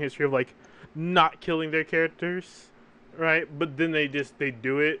has a long history of like not killing their characters, right? But then they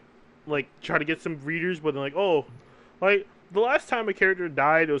do it, like try to get some readers, but they're like, oh, like. The last time a character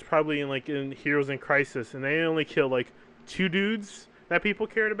died, it was probably in Heroes in Crisis, and they only killed like 2 dudes that people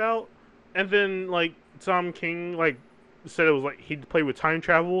cared about. and then like Tom King like said it was like he'd play with time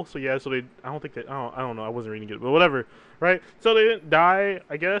travel. So yeah, so they I don't think they I don't know. I wasn't reading it, but whatever, right? So they didn't die,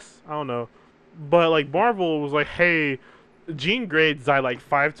 I guess. I don't know, but like Marvel was like, hey, Jean Grey's died like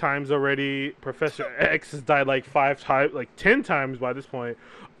 5 times already. Professor X has died like 5 times, like 10 times by this point.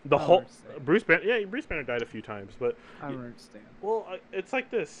 The I don't whole understand. Bruce Banner died a few times, but I don't understand. well, it's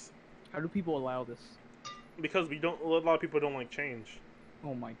like this How do people allow this? because we don't. A lot of people don't like change.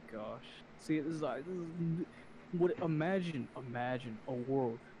 Oh my gosh. See, this is what imagine a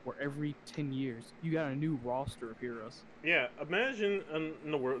world where every 10 years you got a new roster of heroes. Yeah, imagine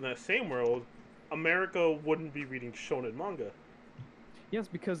in the world, in that same world, America wouldn't be reading shonen manga, Yes,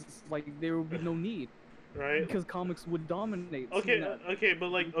 because like there would be no need right? because comics would dominate. See, Okay, now, okay, but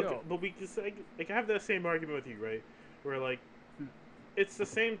like, there you okay, go. but we can say, like, I have that same argument with you, right? Where like, it's the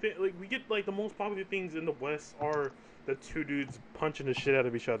same thing. Like, we get like the most popular things in the West are the two dudes punching the shit out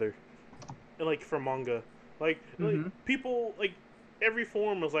of each other, and, like for manga, like Mhm. people like every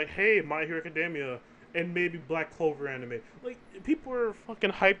forum was like, hey, My Hero Academia, and maybe Black Clover anime. Like people are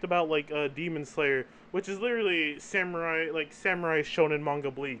fucking hyped about like Demon Slayer, which is literally samurai shonen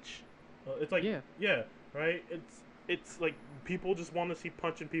manga Bleach. It's like Yeah. yeah, right. It's like people just want to see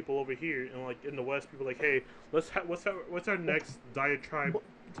punching people over here, and like in the West, people are like, hey, what's our next diatribe But,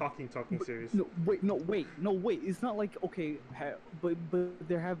 talking but series? no, wait. It's not like okay, but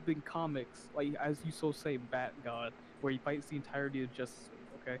there have been comics like as you so say, Bat God, where he fights the entirety of Justice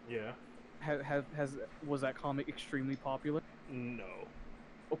League. Okay, Yeah, has was that comic extremely popular? no.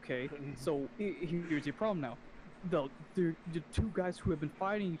 Okay, so here's your problem now. The two guys who have been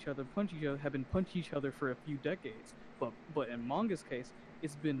fighting each other, punching each other, have been punching each other for a few decades. But in manga's case,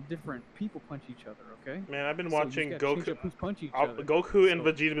 it's been different people punch each other. Okay, Man, I've been so you just watching gotta change Goku. up who's punching each other. Goku and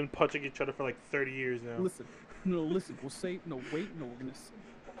So Vegeta have been punching each other for like 30 years now. listen, no, listen. We'll say no. Wait, no. Listen.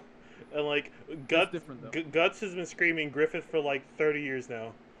 And like It's different though. Guts has been screaming Griffith for like 30 years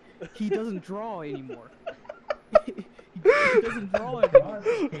now. He doesn't draw anymore. he doesn't draw He anymore.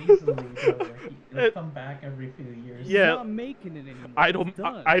 draws occasionally, though. He'll It- come back every few years. He's Yeah. not making it anymore. He's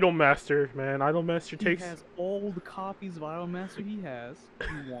done. Idol Master, man. Idol Master He takes. has all the copies of Idol Master he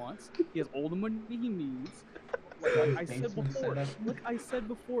wants. He has all the money he needs. Like I said Basement before, setup. like I said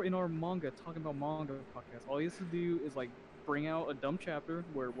before in our manga, talking about manga podcast, all he has to do is like bring out a dumb chapter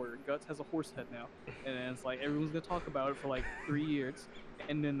where Guts has a horse head now, and then it's like everyone's gonna talk about it for like 3 years,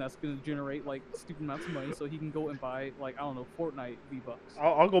 and then that's gonna generate like stupid amounts of money, so he can go and buy like I don't know Fortnite V-Bucks.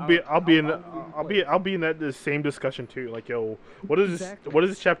 I'll go I be don't- I'll be in I'll- the, I'll I'll play be it. I'll be in that the same discussion too. Like yo, what is Exactly. this? What does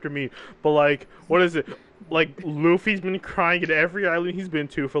this chapter mean? But like, what is it? Like Luffy's been crying at every island he's been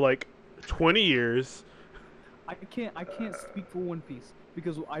to for like 20 years, I can't speak for One Piece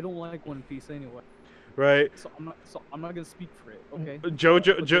because I don't like One Piece anyway. right? So I'm not gonna speak for it. Okay.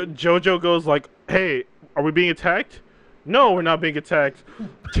 Jojo goes like, "Hey, are we being attacked? No, we're not being attacked."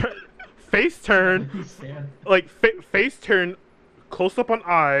 Face turn, Stand. like face turn, close up on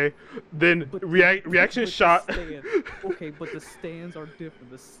eye, then But reaction but the shot. stand- okay, but the stands are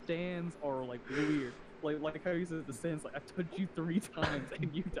different. The stands are like weird. Like how you said the stands like I touched you 3 times and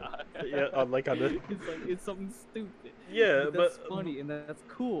you died. Yeah, like on the. It's like it's something stupid. Yeah, that's but funny and that's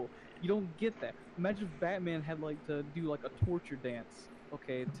cool. You don't get that. Imagine if Batman had like to do like a torture dance,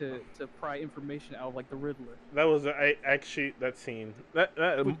 okay, to pry information out of like the Riddler. that was actually that scene. That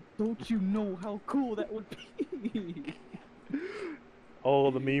But don't you know how cool that would be?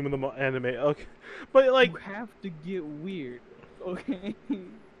 oh, the meme of the anime. Okay, but like You have to get weird, okay?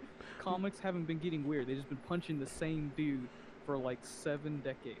 Comics haven't been getting weird. They've just been punching the same dude for like 7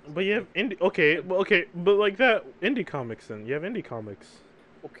 decades. but you have indie. Okay, but like that indie comics. Then you have indie comics.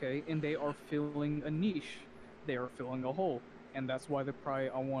 Okay, and they are filling a niche. They are filling a hole, and that's why they're probably.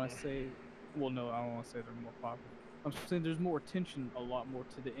 I want to say, well, no, I don't want to say they're more popular. I'm saying there's more attention, a lot more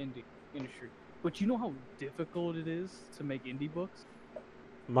to the indie industry. But you know how difficult it is to make indie books.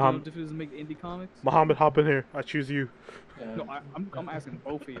 You know how difficult it is to make indie comics. Muhammad, hop in here. I choose you. No, I'm asking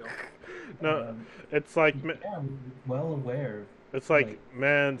both of y'all. No, Um, it's like yeah, I'm well aware. it's like like,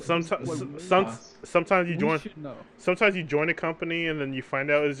 man. what Sometimes costs? sometimes you We join. should know. Sometimes you join a company and then you find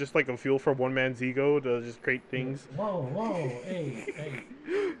out it's just like a fuel for one man's ego to just create things. Whoa, hey.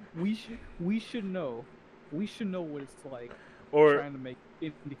 We should know. We should know what it's like Or trying to make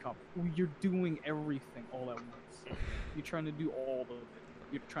indie comics. You're doing everything all at once. You're trying to do all of it.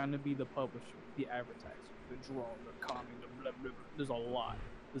 You're trying to be the publisher, the advertiser, the drawer, the comic, the blah, blah, blah. There's a lot.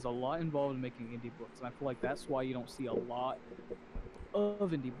 There's a lot involved in making indie books, and I feel like that's why you don't see a lot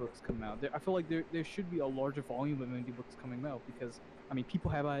of indie books come out. I feel like there should be a larger volume of indie books coming out because I mean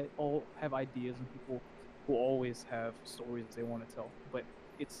people all have ideas and people will always have stories they want to tell. But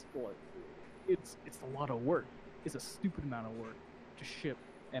it's what it's a lot of work. It's a stupid amount of work to ship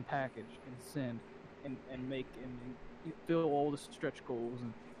and package and send and make and you fill all the stretch goals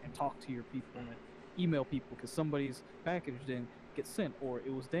and talk to your people and email people because somebody's package didn't get sent or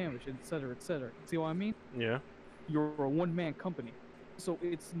it was damaged, etc., etc. See what I mean? Yeah. You're a one-man company, so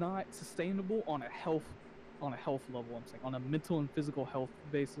it's not sustainable on a health level. I'm saying on a mental and physical health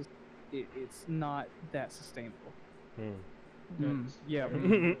basis, it's not that sustainable. Yeah.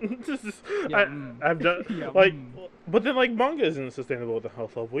 I've done like, but then like manga isn't sustainable at the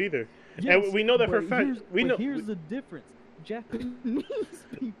health level either, Yes, and we know that for a fact. Here's the difference: Japanese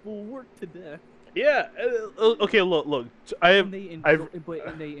people work to death. Yeah. Okay. Look. And they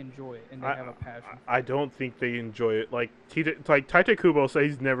enjoy it, and they have a passion. I don't think they enjoy it. Like Taite Kubo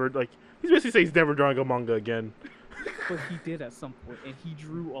says he's never he's basically saying he's never drawing a manga again. But he did at some point, and he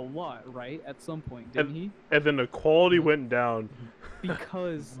drew a lot, right? At some point, didn't he? And then the quality went down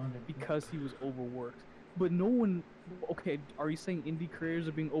because he was overworked. But no one. Okay, are you saying indie creators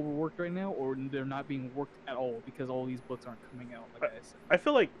are being overworked right now, or they're not being worked at all because all these books aren't coming out? Like I said, I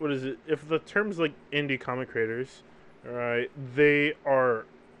feel like what is it? If the terms like indie comic creators, right? They are.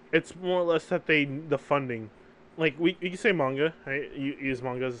 It's more or less that the funding, like you can say manga, right? You use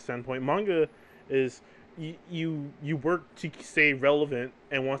manga as a standpoint. Manga is you work to stay relevant,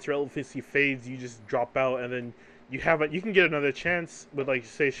 and once relevancy fades, you just drop out, and then you can get another chance with like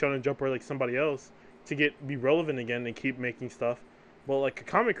say Shonen Jump or like somebody else to be relevant again and keep making stuff. Well, like a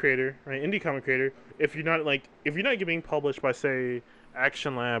comic creator, right, indie comic creator, if you're not getting published by say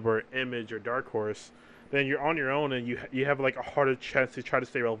Action Lab or Image or Dark Horse, then you're on your own and you have like a harder chance to try to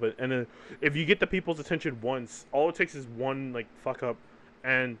stay relevant. And then if you get the people's attention once, all it takes is one like fuck up,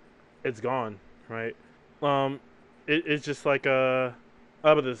 and it's gone, right? It's just like how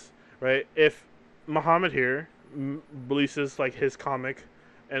about this, right? If Muhammad here releases like his comic,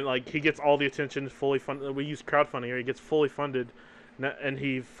 and like he gets all the attention, fully funded. We use crowdfunding, or he gets fully funded, and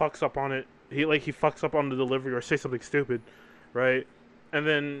he fucks up on it. He fucks up on the delivery or say something stupid, right? And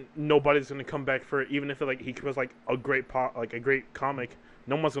then nobody's gonna come back for it, even if he was like a great comic.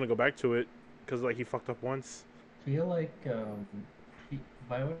 No one's gonna go back to it because like he fucked up once. I feel like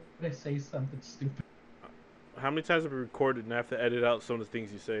why would I say something stupid? How many times have we recorded and I have to edit out some of the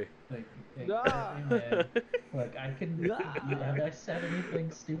things you say? Hey, man, like have I said anything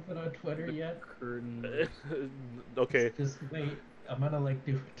stupid on Twitter yet? Curtain. Okay. Just wait. I'm gonna like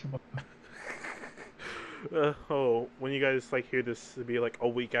do it tomorrow. When you guys like hear this, it'll be like a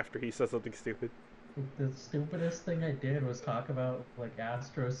week after he says something stupid. The stupidest thing I did was talk about like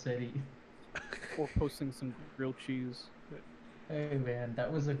Astro City. Or posting some grilled cheese. Hey man,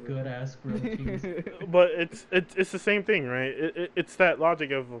 that was a good ass grilled cheese. But it's the same thing, right? It's that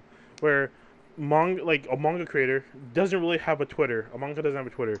logic of where a manga creator doesn't really have a Twitter. A manga doesn't have a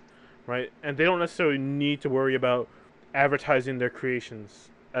Twitter, right? And they don't necessarily need to worry about advertising their creations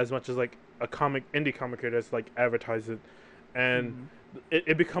as much as like indie comic creator has like advertise it, and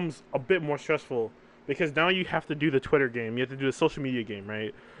it becomes a bit more stressful because now you have to do the Twitter game, you have to do the social media game,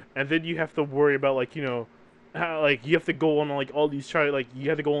 right? And then you have to worry about like how, like you have to go on like all these you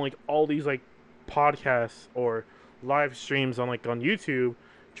have to go on like all these like podcasts or live streams on YouTube,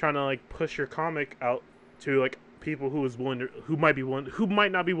 trying to like push your comic out to like people who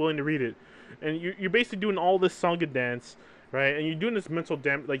might not be willing to read it, and you're basically doing all this song and dance, right? And you're doing this mental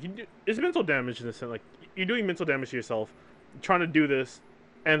damage, it's mental damage in a sense, like you're doing mental damage to yourself, trying to do this,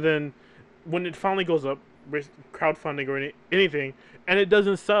 and then when it finally goes up, crowdfunding or anything, and it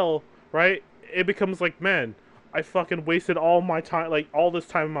doesn't sell, right? It becomes like, man, I fucking wasted all my time, like all this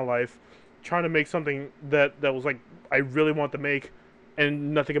time in my life, trying to make something that was like I really want to make,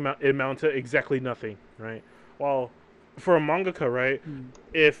 and it amounted to exactly nothing, right? Well, for a mangaka, right,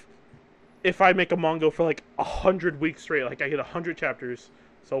 if I make a manga for like 100 weeks straight, like I get 100 chapters,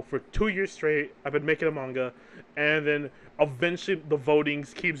 so for 2 years straight, I've been making a manga, and then eventually the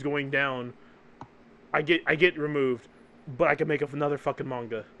votings keeps going down, I get removed. But I can make up another fucking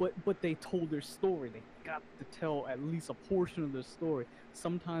manga. But they told their story. They got to tell at least a portion of their story.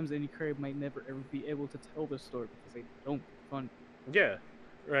 Sometimes any creator might never ever be able to tell their story because they don't fund. Yeah,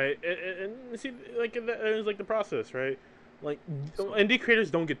 right. And see, like it's like the process, right? Like indie creators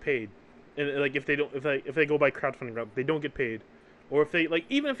don't get paid, and like if they go by crowdfunding route, they don't get paid, or if they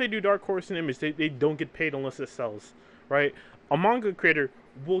even if they do Dark Horse and Image, they don't get paid unless it sells, right? A manga creator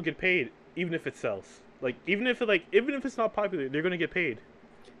will get paid even if it sells. Like even if it's not popular, they're gonna get paid.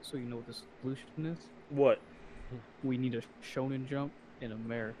 So you know what the solution is? What? We need a Shonen Jump in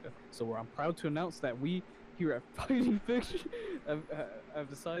America. So I'm proud to announce that we here at Fighting Fiction have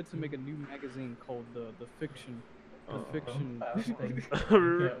decided to make a new magazine called the Fiction the fiction. Things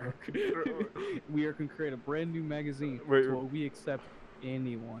We are going to create a brand new magazine We're- where we accept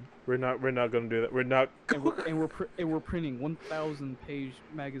anyone. We're not gonna do that. We're not. And we're printing 1,000-page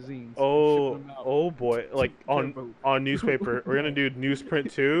magazines. and Oh, shipping them out oh boy! to Like their on vote. newspaper, we're gonna do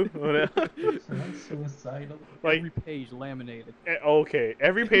newsprint too. sounds suicidal. Like Every page laminated. okay,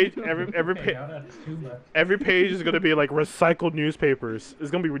 every page, every Okay, now that's too much. every page is gonna be like recycled newspapers.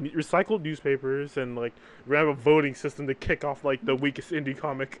 It's gonna be recycled newspapers, and like we're gonna have a voting system to kick off like the weakest indie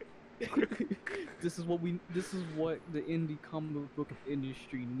comic. This is what the indie comic book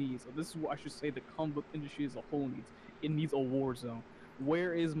industry needs. Or this is what I should say the comic book industry as a whole needs. It needs a war zone.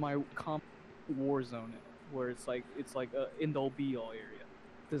 Where is my comic war zone at? Where it's like a end all be all area.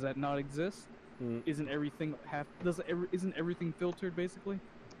 Does that not exist? Mm. Isn't everything filtered basically?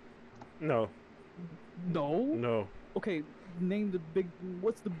 No, No. no, Okay,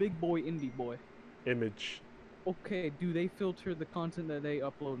 what's the big boy indie boy? Image. Okay, do they filter the content that they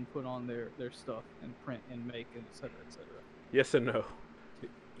upload and put on their stuff and print and make and etc. etc.? Yes and no.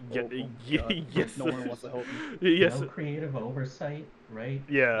 Oh, God. Yes. No one wants to help me. Yes. No creative oversight, right?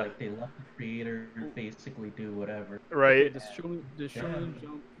 Yeah. Like they let the creator basically do whatever. Right. Does Shonen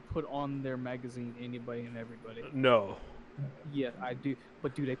Jump put on their magazine anybody and everybody? No. Yeah, I do.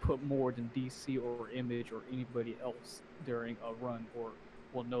 But do they put more than DC or Image or anybody else during a run? Or,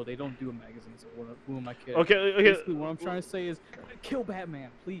 well, no, they don't do a magazine. So who am I kidding? Okay. Basically, what I'm trying to say is, kill Batman,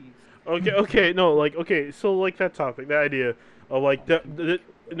 please. Okay. No. Like. Okay. So like that topic, that idea of like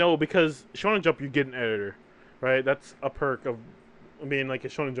no, because Shonen Jump you get an editor, right? That's a perk of being like a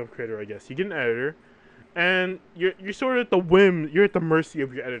Shonen Jump creator, I guess. You get an editor, and you're sort of at the whim. You're at the mercy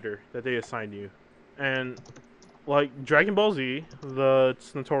of your editor that they assign you, and like Dragon Ball Z,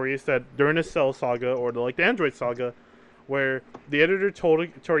 it's notorious that during the Cell saga or the Android saga, where the editor told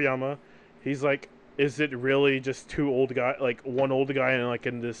Toriyama, he's like, is it really just one old guy and like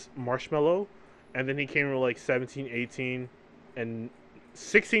in this marshmallow? And then he came with like 17, 18, and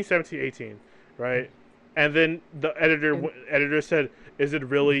 16, 17, 18, right? And then the editor said, is it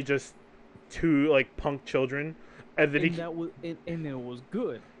really just two like punk children? And then and it was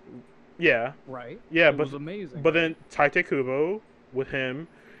good. Yeah. Right? Yeah, it was amazing. But then Taite Kubo, with him,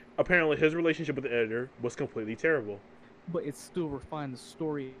 apparently his relationship with the editor was completely terrible. But it still refined the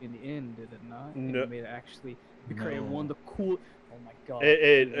story in the end, did it not? No. And it made it actually create one of the cool. Oh my god.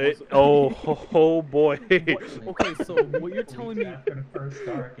 Oh boy. Okay, so what you're telling me? After the first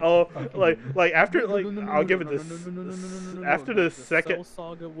arc, after I'll give it this. After the second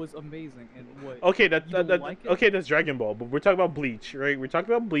Cell saga was amazing, and what? Okay, like it? okay, that's Dragon Ball, but we're talking about Bleach, right? We're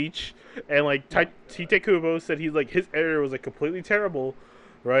talking about Bleach, and like Tite Kubo said his editor was like completely terrible,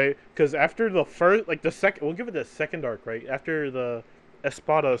 right? Because after the first, like the second, we'll give it the second arc, right? After the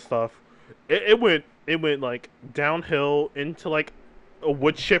Espada stuff, it went like downhill into like a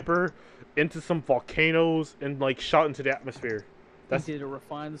wood chipper, into some volcanoes, and like shot into the atmosphere. Did it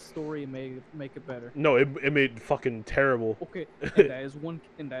refine the story and make it better? No, it made fucking terrible. Okay, and that is one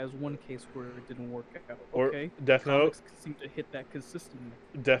case where it didn't work out. Okay, or Death Note comics seem to hit that consistently.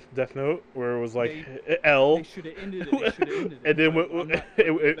 Death Note, where it was like L. They should have ended it. And then we're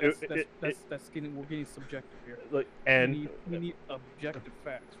getting subjective here. Like we need objective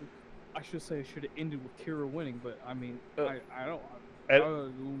facts. I should say it should have ended with Kira winning, but I mean, I don't.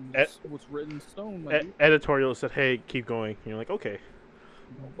 What's written in stone? Editorial said, "Hey, keep going." And you're like, "Okay."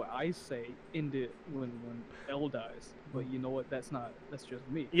 But I say end it when L dies. But you know what? That's just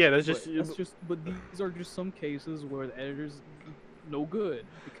me. Yeah, But these are just some cases where the editor's no good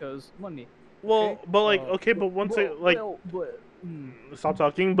because money. Well, okay? but like, but once stop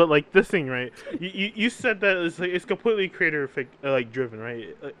talking. But like this thing, right? you said that it's completely creator driven,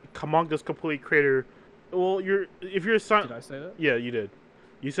 right? Manga's completely creator. Well, if you're assigned. Did I say that? Yeah, you did.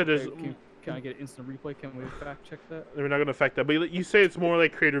 You said there's. Can I get an instant replay? Can we fact check that? We're not gonna fact that, but you say it's more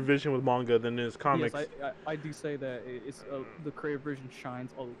like creator vision with manga than it is comics. Yes, I do say that it's the creator vision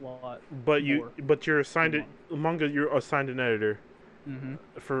shines a lot. But more you're assigned manga. You're assigned an editor. Mm-hmm.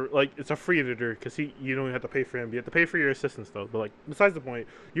 For like it's a free editor because you don't have to pay for him. You have to pay for your assistants though. But like besides the point,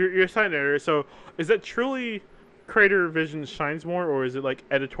 you're assigned an editor. So is that truly creator vision shines more, or is it like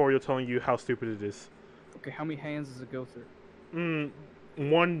editorial telling you how stupid it is? Okay, how many hands does it go through?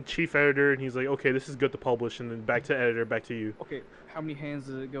 One chief editor, and he's like, okay, this is good to publish, and then back to editor, back to you. Okay, how many hands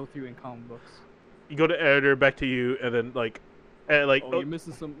does it go through in comic books? You go to editor, back to you, and then you're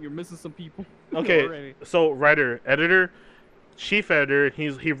missing some people. Okay, so writer, editor, chief editor, and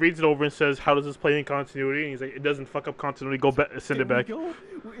he reads it over and says, "How does this play in continuity?" And he's like, "It doesn't fuck up continuity. Go back, send There it back." we go.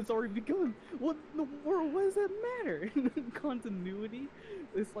 It's already begun. What in the world? What does that matter? Continuity?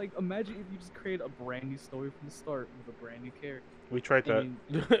 It's like, imagine if you just create a brand new story from the start with a brand new character. We tried that. And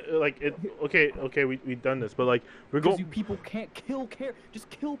Like it. Okay, we've done this, but like we're because going. people can't kill just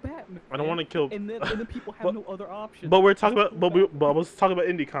kill Batman. I don't want to kill. And then people have But- no other option. But we're talking Just about, kill but I was talking about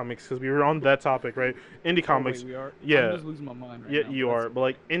indie comics because we were on that topic, right? Indie Batman. comics. Oh, wait, we are. Yeah. I'm just losing my mind right Yeah, now. you are. But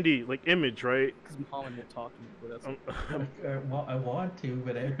like indie, like Image, right? Because Muhammad won't talk to me. But that's Well, I want to,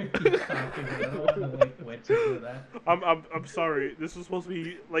 but Eric keeps talking, and I don't want to like wedge into that. I'm sorry. This was supposed to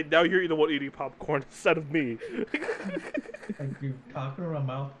be like now you're the one eating popcorn instead of me. Like you're talking to a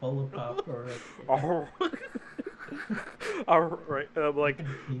mouth full of popcorn. Oh. All right, like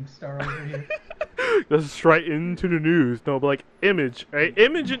Team star over here. that's straight into the news. No, but like Image, right?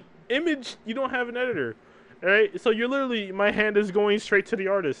 Image. You don't have an editor, right? So you're literally my hand is going straight to the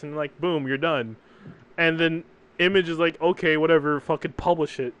artist, and like boom, you're done. And then Image is like, okay, whatever, fucking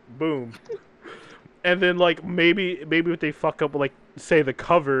publish it, boom. And then like maybe if they fuck up, like say the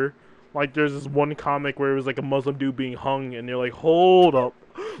cover, like there's this one comic where it was like a Muslim dude being hung, and they're like, hold up,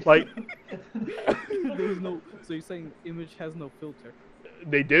 like. there's no. So you're saying Image has no filter?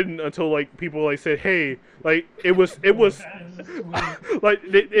 They didn't until like people like said, hey, like it was like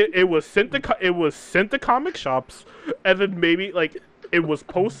it was sent to comic shops, and then maybe like it was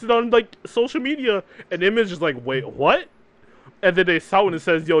posted on like social media, and Image is like, wait, what? And then they saw it and it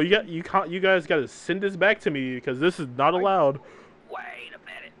says, yo, you guys gotta send this back to me because this is not allowed. Wait a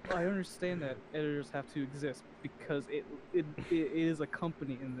minute. I understand that editors have to exist because it is a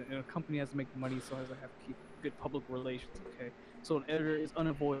company, and a company has to make money, so it has to have to keep good public relations. Okay, so an editor is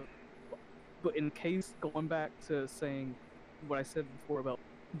unavoidable. But in case, going back to saying what I said before about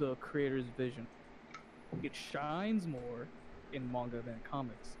the creator's vision, it shines more in manga than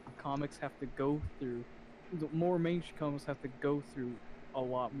comics. Comics have to go through, the more mainstream comics have to go through a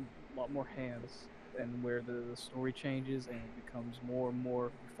lot more hands, and where the story changes and it becomes more and more.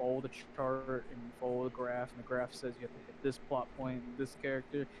 You follow the chart and you follow the graph, and the graph says you have to hit this plot point, this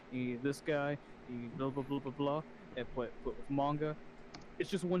character, you need this guy, you need blah blah blah blah blah. But with manga, it's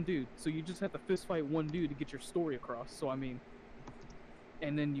just one dude, so you just have to fist fight one dude to get your story across. So I mean,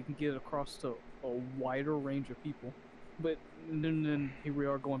 and then you can get it across to a wider range of people. But then here we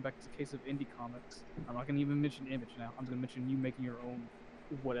are going back to the case of indie comics. I'm not gonna even mention Image now. I'm gonna mention you making your own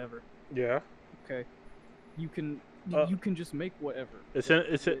whatever. Yeah. Okay, you can just make whatever.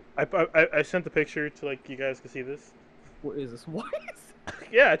 I sent the picture to like you guys can see this. What is this? What?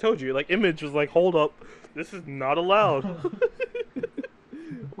 Yeah, I told you. Like Image was like, hold up, this is not allowed.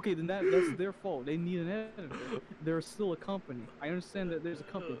 Okay, then that's their fault. They need an editor. They're still a company. I understand that there's a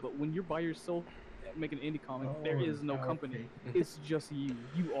company, but when you're by yourself making an indie comic, there is no company. It's just you.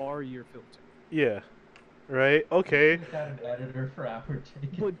 You are your filter. Yeah. Right. Okay. We got an editor for our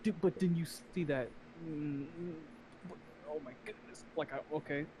take. But then you see that. Oh my goodness!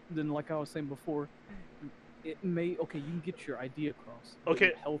 Then like I was saying before, you can get your idea across. But Okay.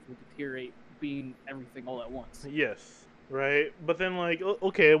 your health will deteriorate, being everything all at once. Yes. Right. But then like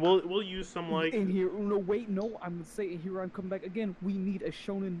okay, we'll use some like. And here, I'm gonna say here I'm coming back again. We need a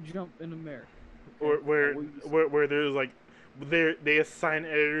Shonen Jump in America. Where there's like they assign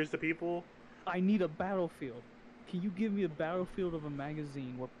editors to people. I need a battlefield. Can you give me a battlefield of a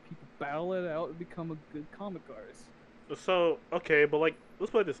magazine where people battle it out and become a good comic artist? So okay, but like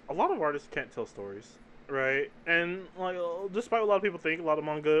let's put it this: a lot of artists can't tell stories, right? And like despite what a lot of people think, a lot of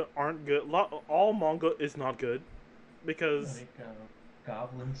manga aren't good. All manga is not good because Like,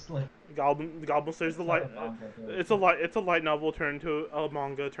 Goblin Slayer. Goblin Slayer's the light. It's a light novel turned into a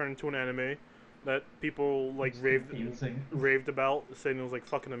manga turned into an anime that people like raved about, saying it was like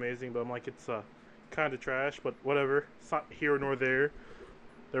fucking amazing. But I'm like, it's kind of trash. But whatever, it's not here nor there.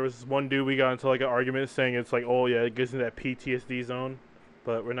 There was this one dude we got into like an argument saying it's like, oh yeah, it gets in that PTSD zone.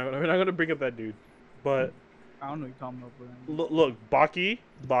 But we're not gonna bring up that dude. But I don't know what you're talking about. look, Baki,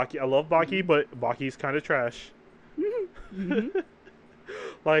 I love Baki, but Baki's kind of trash.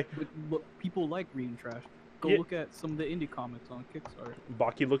 Like, but people like reading trash. Go Yeah. look at some of the indie comics on Kickstarter.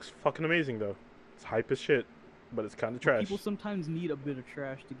 Baki looks fucking amazing though. It's hype as shit, but it's kind of trash. People sometimes need a bit of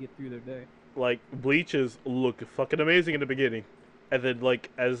trash to get through their day. Like Bleaches look fucking amazing in the beginning, and then like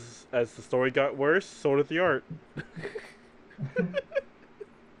as the story got worse, so did the art.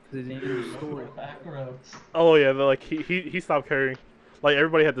 They didn't end the story. Backroads. Oh yeah, like he stopped caring. Like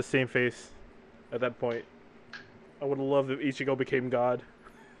everybody had the same face at that point. I would have loved if Ichigo became God.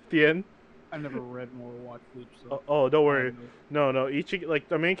 At the end. I never read or watched Bleach, so Oh, don't worry. I don't know. No, Ichigo, like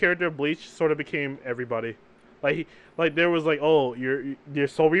the main character of Bleach sort of became everybody. Like there was like, oh, your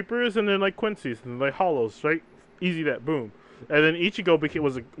Soul Reapers and then like Quincy's and then like Hollows, right? Easy that, boom. And then Ichigo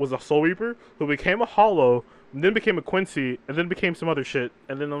was a Soul Reaper who became a Hollow, and then became a Quincy, and then became some other shit.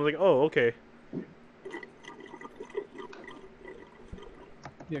 And then I was like, oh, okay,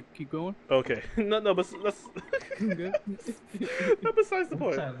 Yeah, keep going. okay. No, but that's Good. not besides the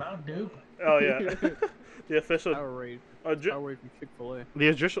What's point. that about, dude? Oh yeah, the official, Power Rage. dri- Power Rage from Chick-fil-A.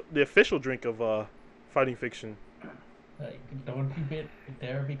 the official drink of fighting fiction. Don't you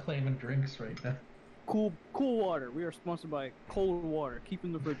dare be claiming drinks right now. Cool water. We are sponsored by Cold Water. Keep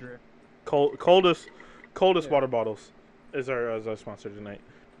in the refrigerator. Coldest Yeah. water bottles is our sponsor tonight.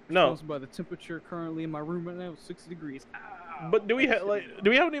 No, Sponsored by the temperature currently in my room right now, 60 degrees. but do we have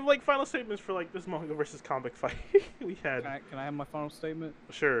any like final statements for like this manga versus comic fight we had? Can I have my final statement?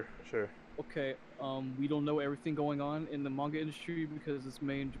 Sure. Okay. We don't know everything going on in the manga industry because it's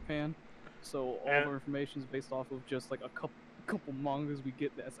made in Japan. So all And- of our information is based off of just like a couple mangas we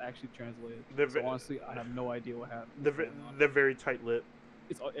get that's actually translated. They're So ve- honestly, I have no idea what happened. They're very tight lipped.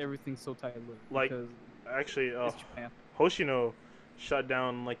 Everything's so tight-lipped Like, because Actually, it's Japan. Hoshino shut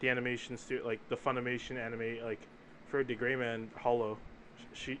down like the animation like the Funimation anime like for the Gray Man Hollow.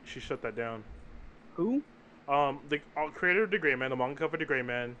 She shut that down. Who? The creator of the Gray Man, the manga for the Gray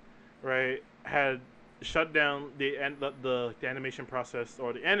Man, right, had shut down the animation process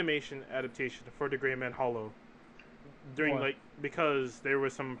or the animation adaptation for the Gray Man Hollow during Why? because there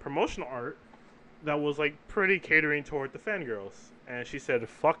was some promotional art that was like pretty catering toward the fangirls, and she said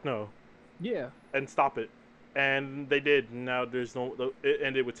fuck no Yeah. and stop it, and they did. Now there's it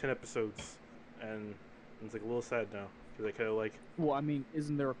ended with 10 episodes, and it's like a little sad now because I kind of like Well, I mean,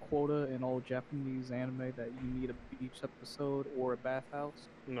 isn't there a quota in all Japanese anime that you need a beach episode or a bathhouse?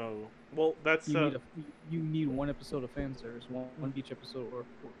 no. Well, that's You need one episode of fan service, one beach episode, or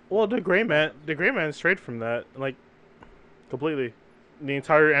well, the Gray Man straight from that, like completely. The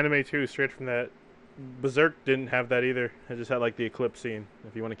entire anime too straight from that. Berserk didn't have that either. It just had like the eclipse scene,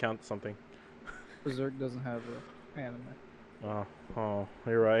 if you want to count something. Berserk doesn't have a anime. Oh,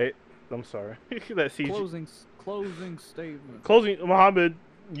 you're right. I'm sorry. That CG. Closing statement. Closing, Mohammed.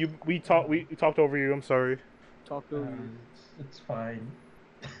 We talked over you. I'm sorry. Talk over you. It's fine.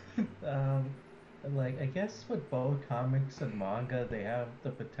 Like I guess with both comics and manga, they have the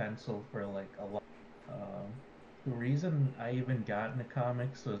potential for like a lot. The reason I even got into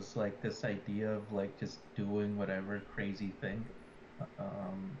comics was like this idea of like just doing whatever crazy thing,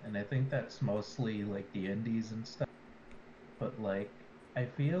 and I think that's mostly like the indies and stuff. But like I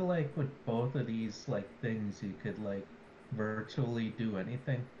feel like with both of these like things, you could like virtually do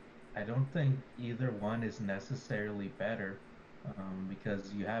anything. I don't think either one is necessarily better,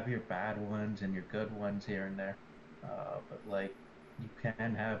 because you have your bad ones and your good ones here and there. But like you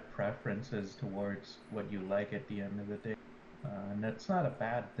can have preferences towards what you like at the end of the day, and that's not a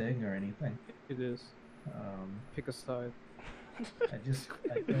bad thing or anything. It is. Pick a side. I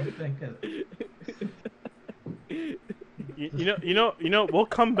don't think You know. We'll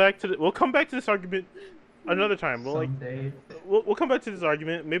come back to this argument another time. someday We'll come back to this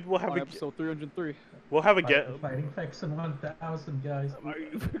argument. Maybe we'll have On episode 303. we'll have a guest. Fighting Facts in 1000, guys.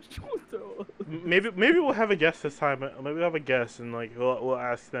 Maybe we'll have a guest this time. Maybe we'll have a guest and like we'll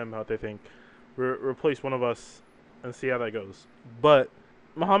ask them how they think. Replace one of us and see how that goes. But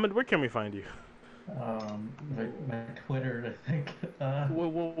Mohammed, where can we find you? My Twitter, I think.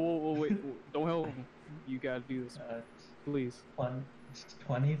 Whoa, wait. Don't help him. You gotta do this, please.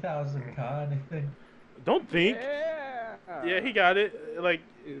 20,000 con, I think. Don't think. Yeah, he got it. Like,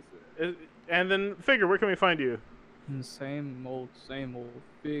 and then Figure, where can we find you? Same old.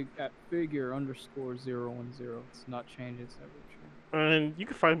 Big at figure _010. It's not changing. It's never changed. And you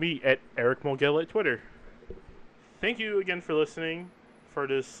can find me at Eric Mogel at Twitter. Thank you again for listening for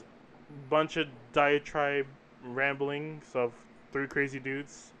this bunch of diatribe ramblings of three crazy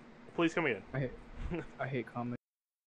dudes. Please come again. I hate comics.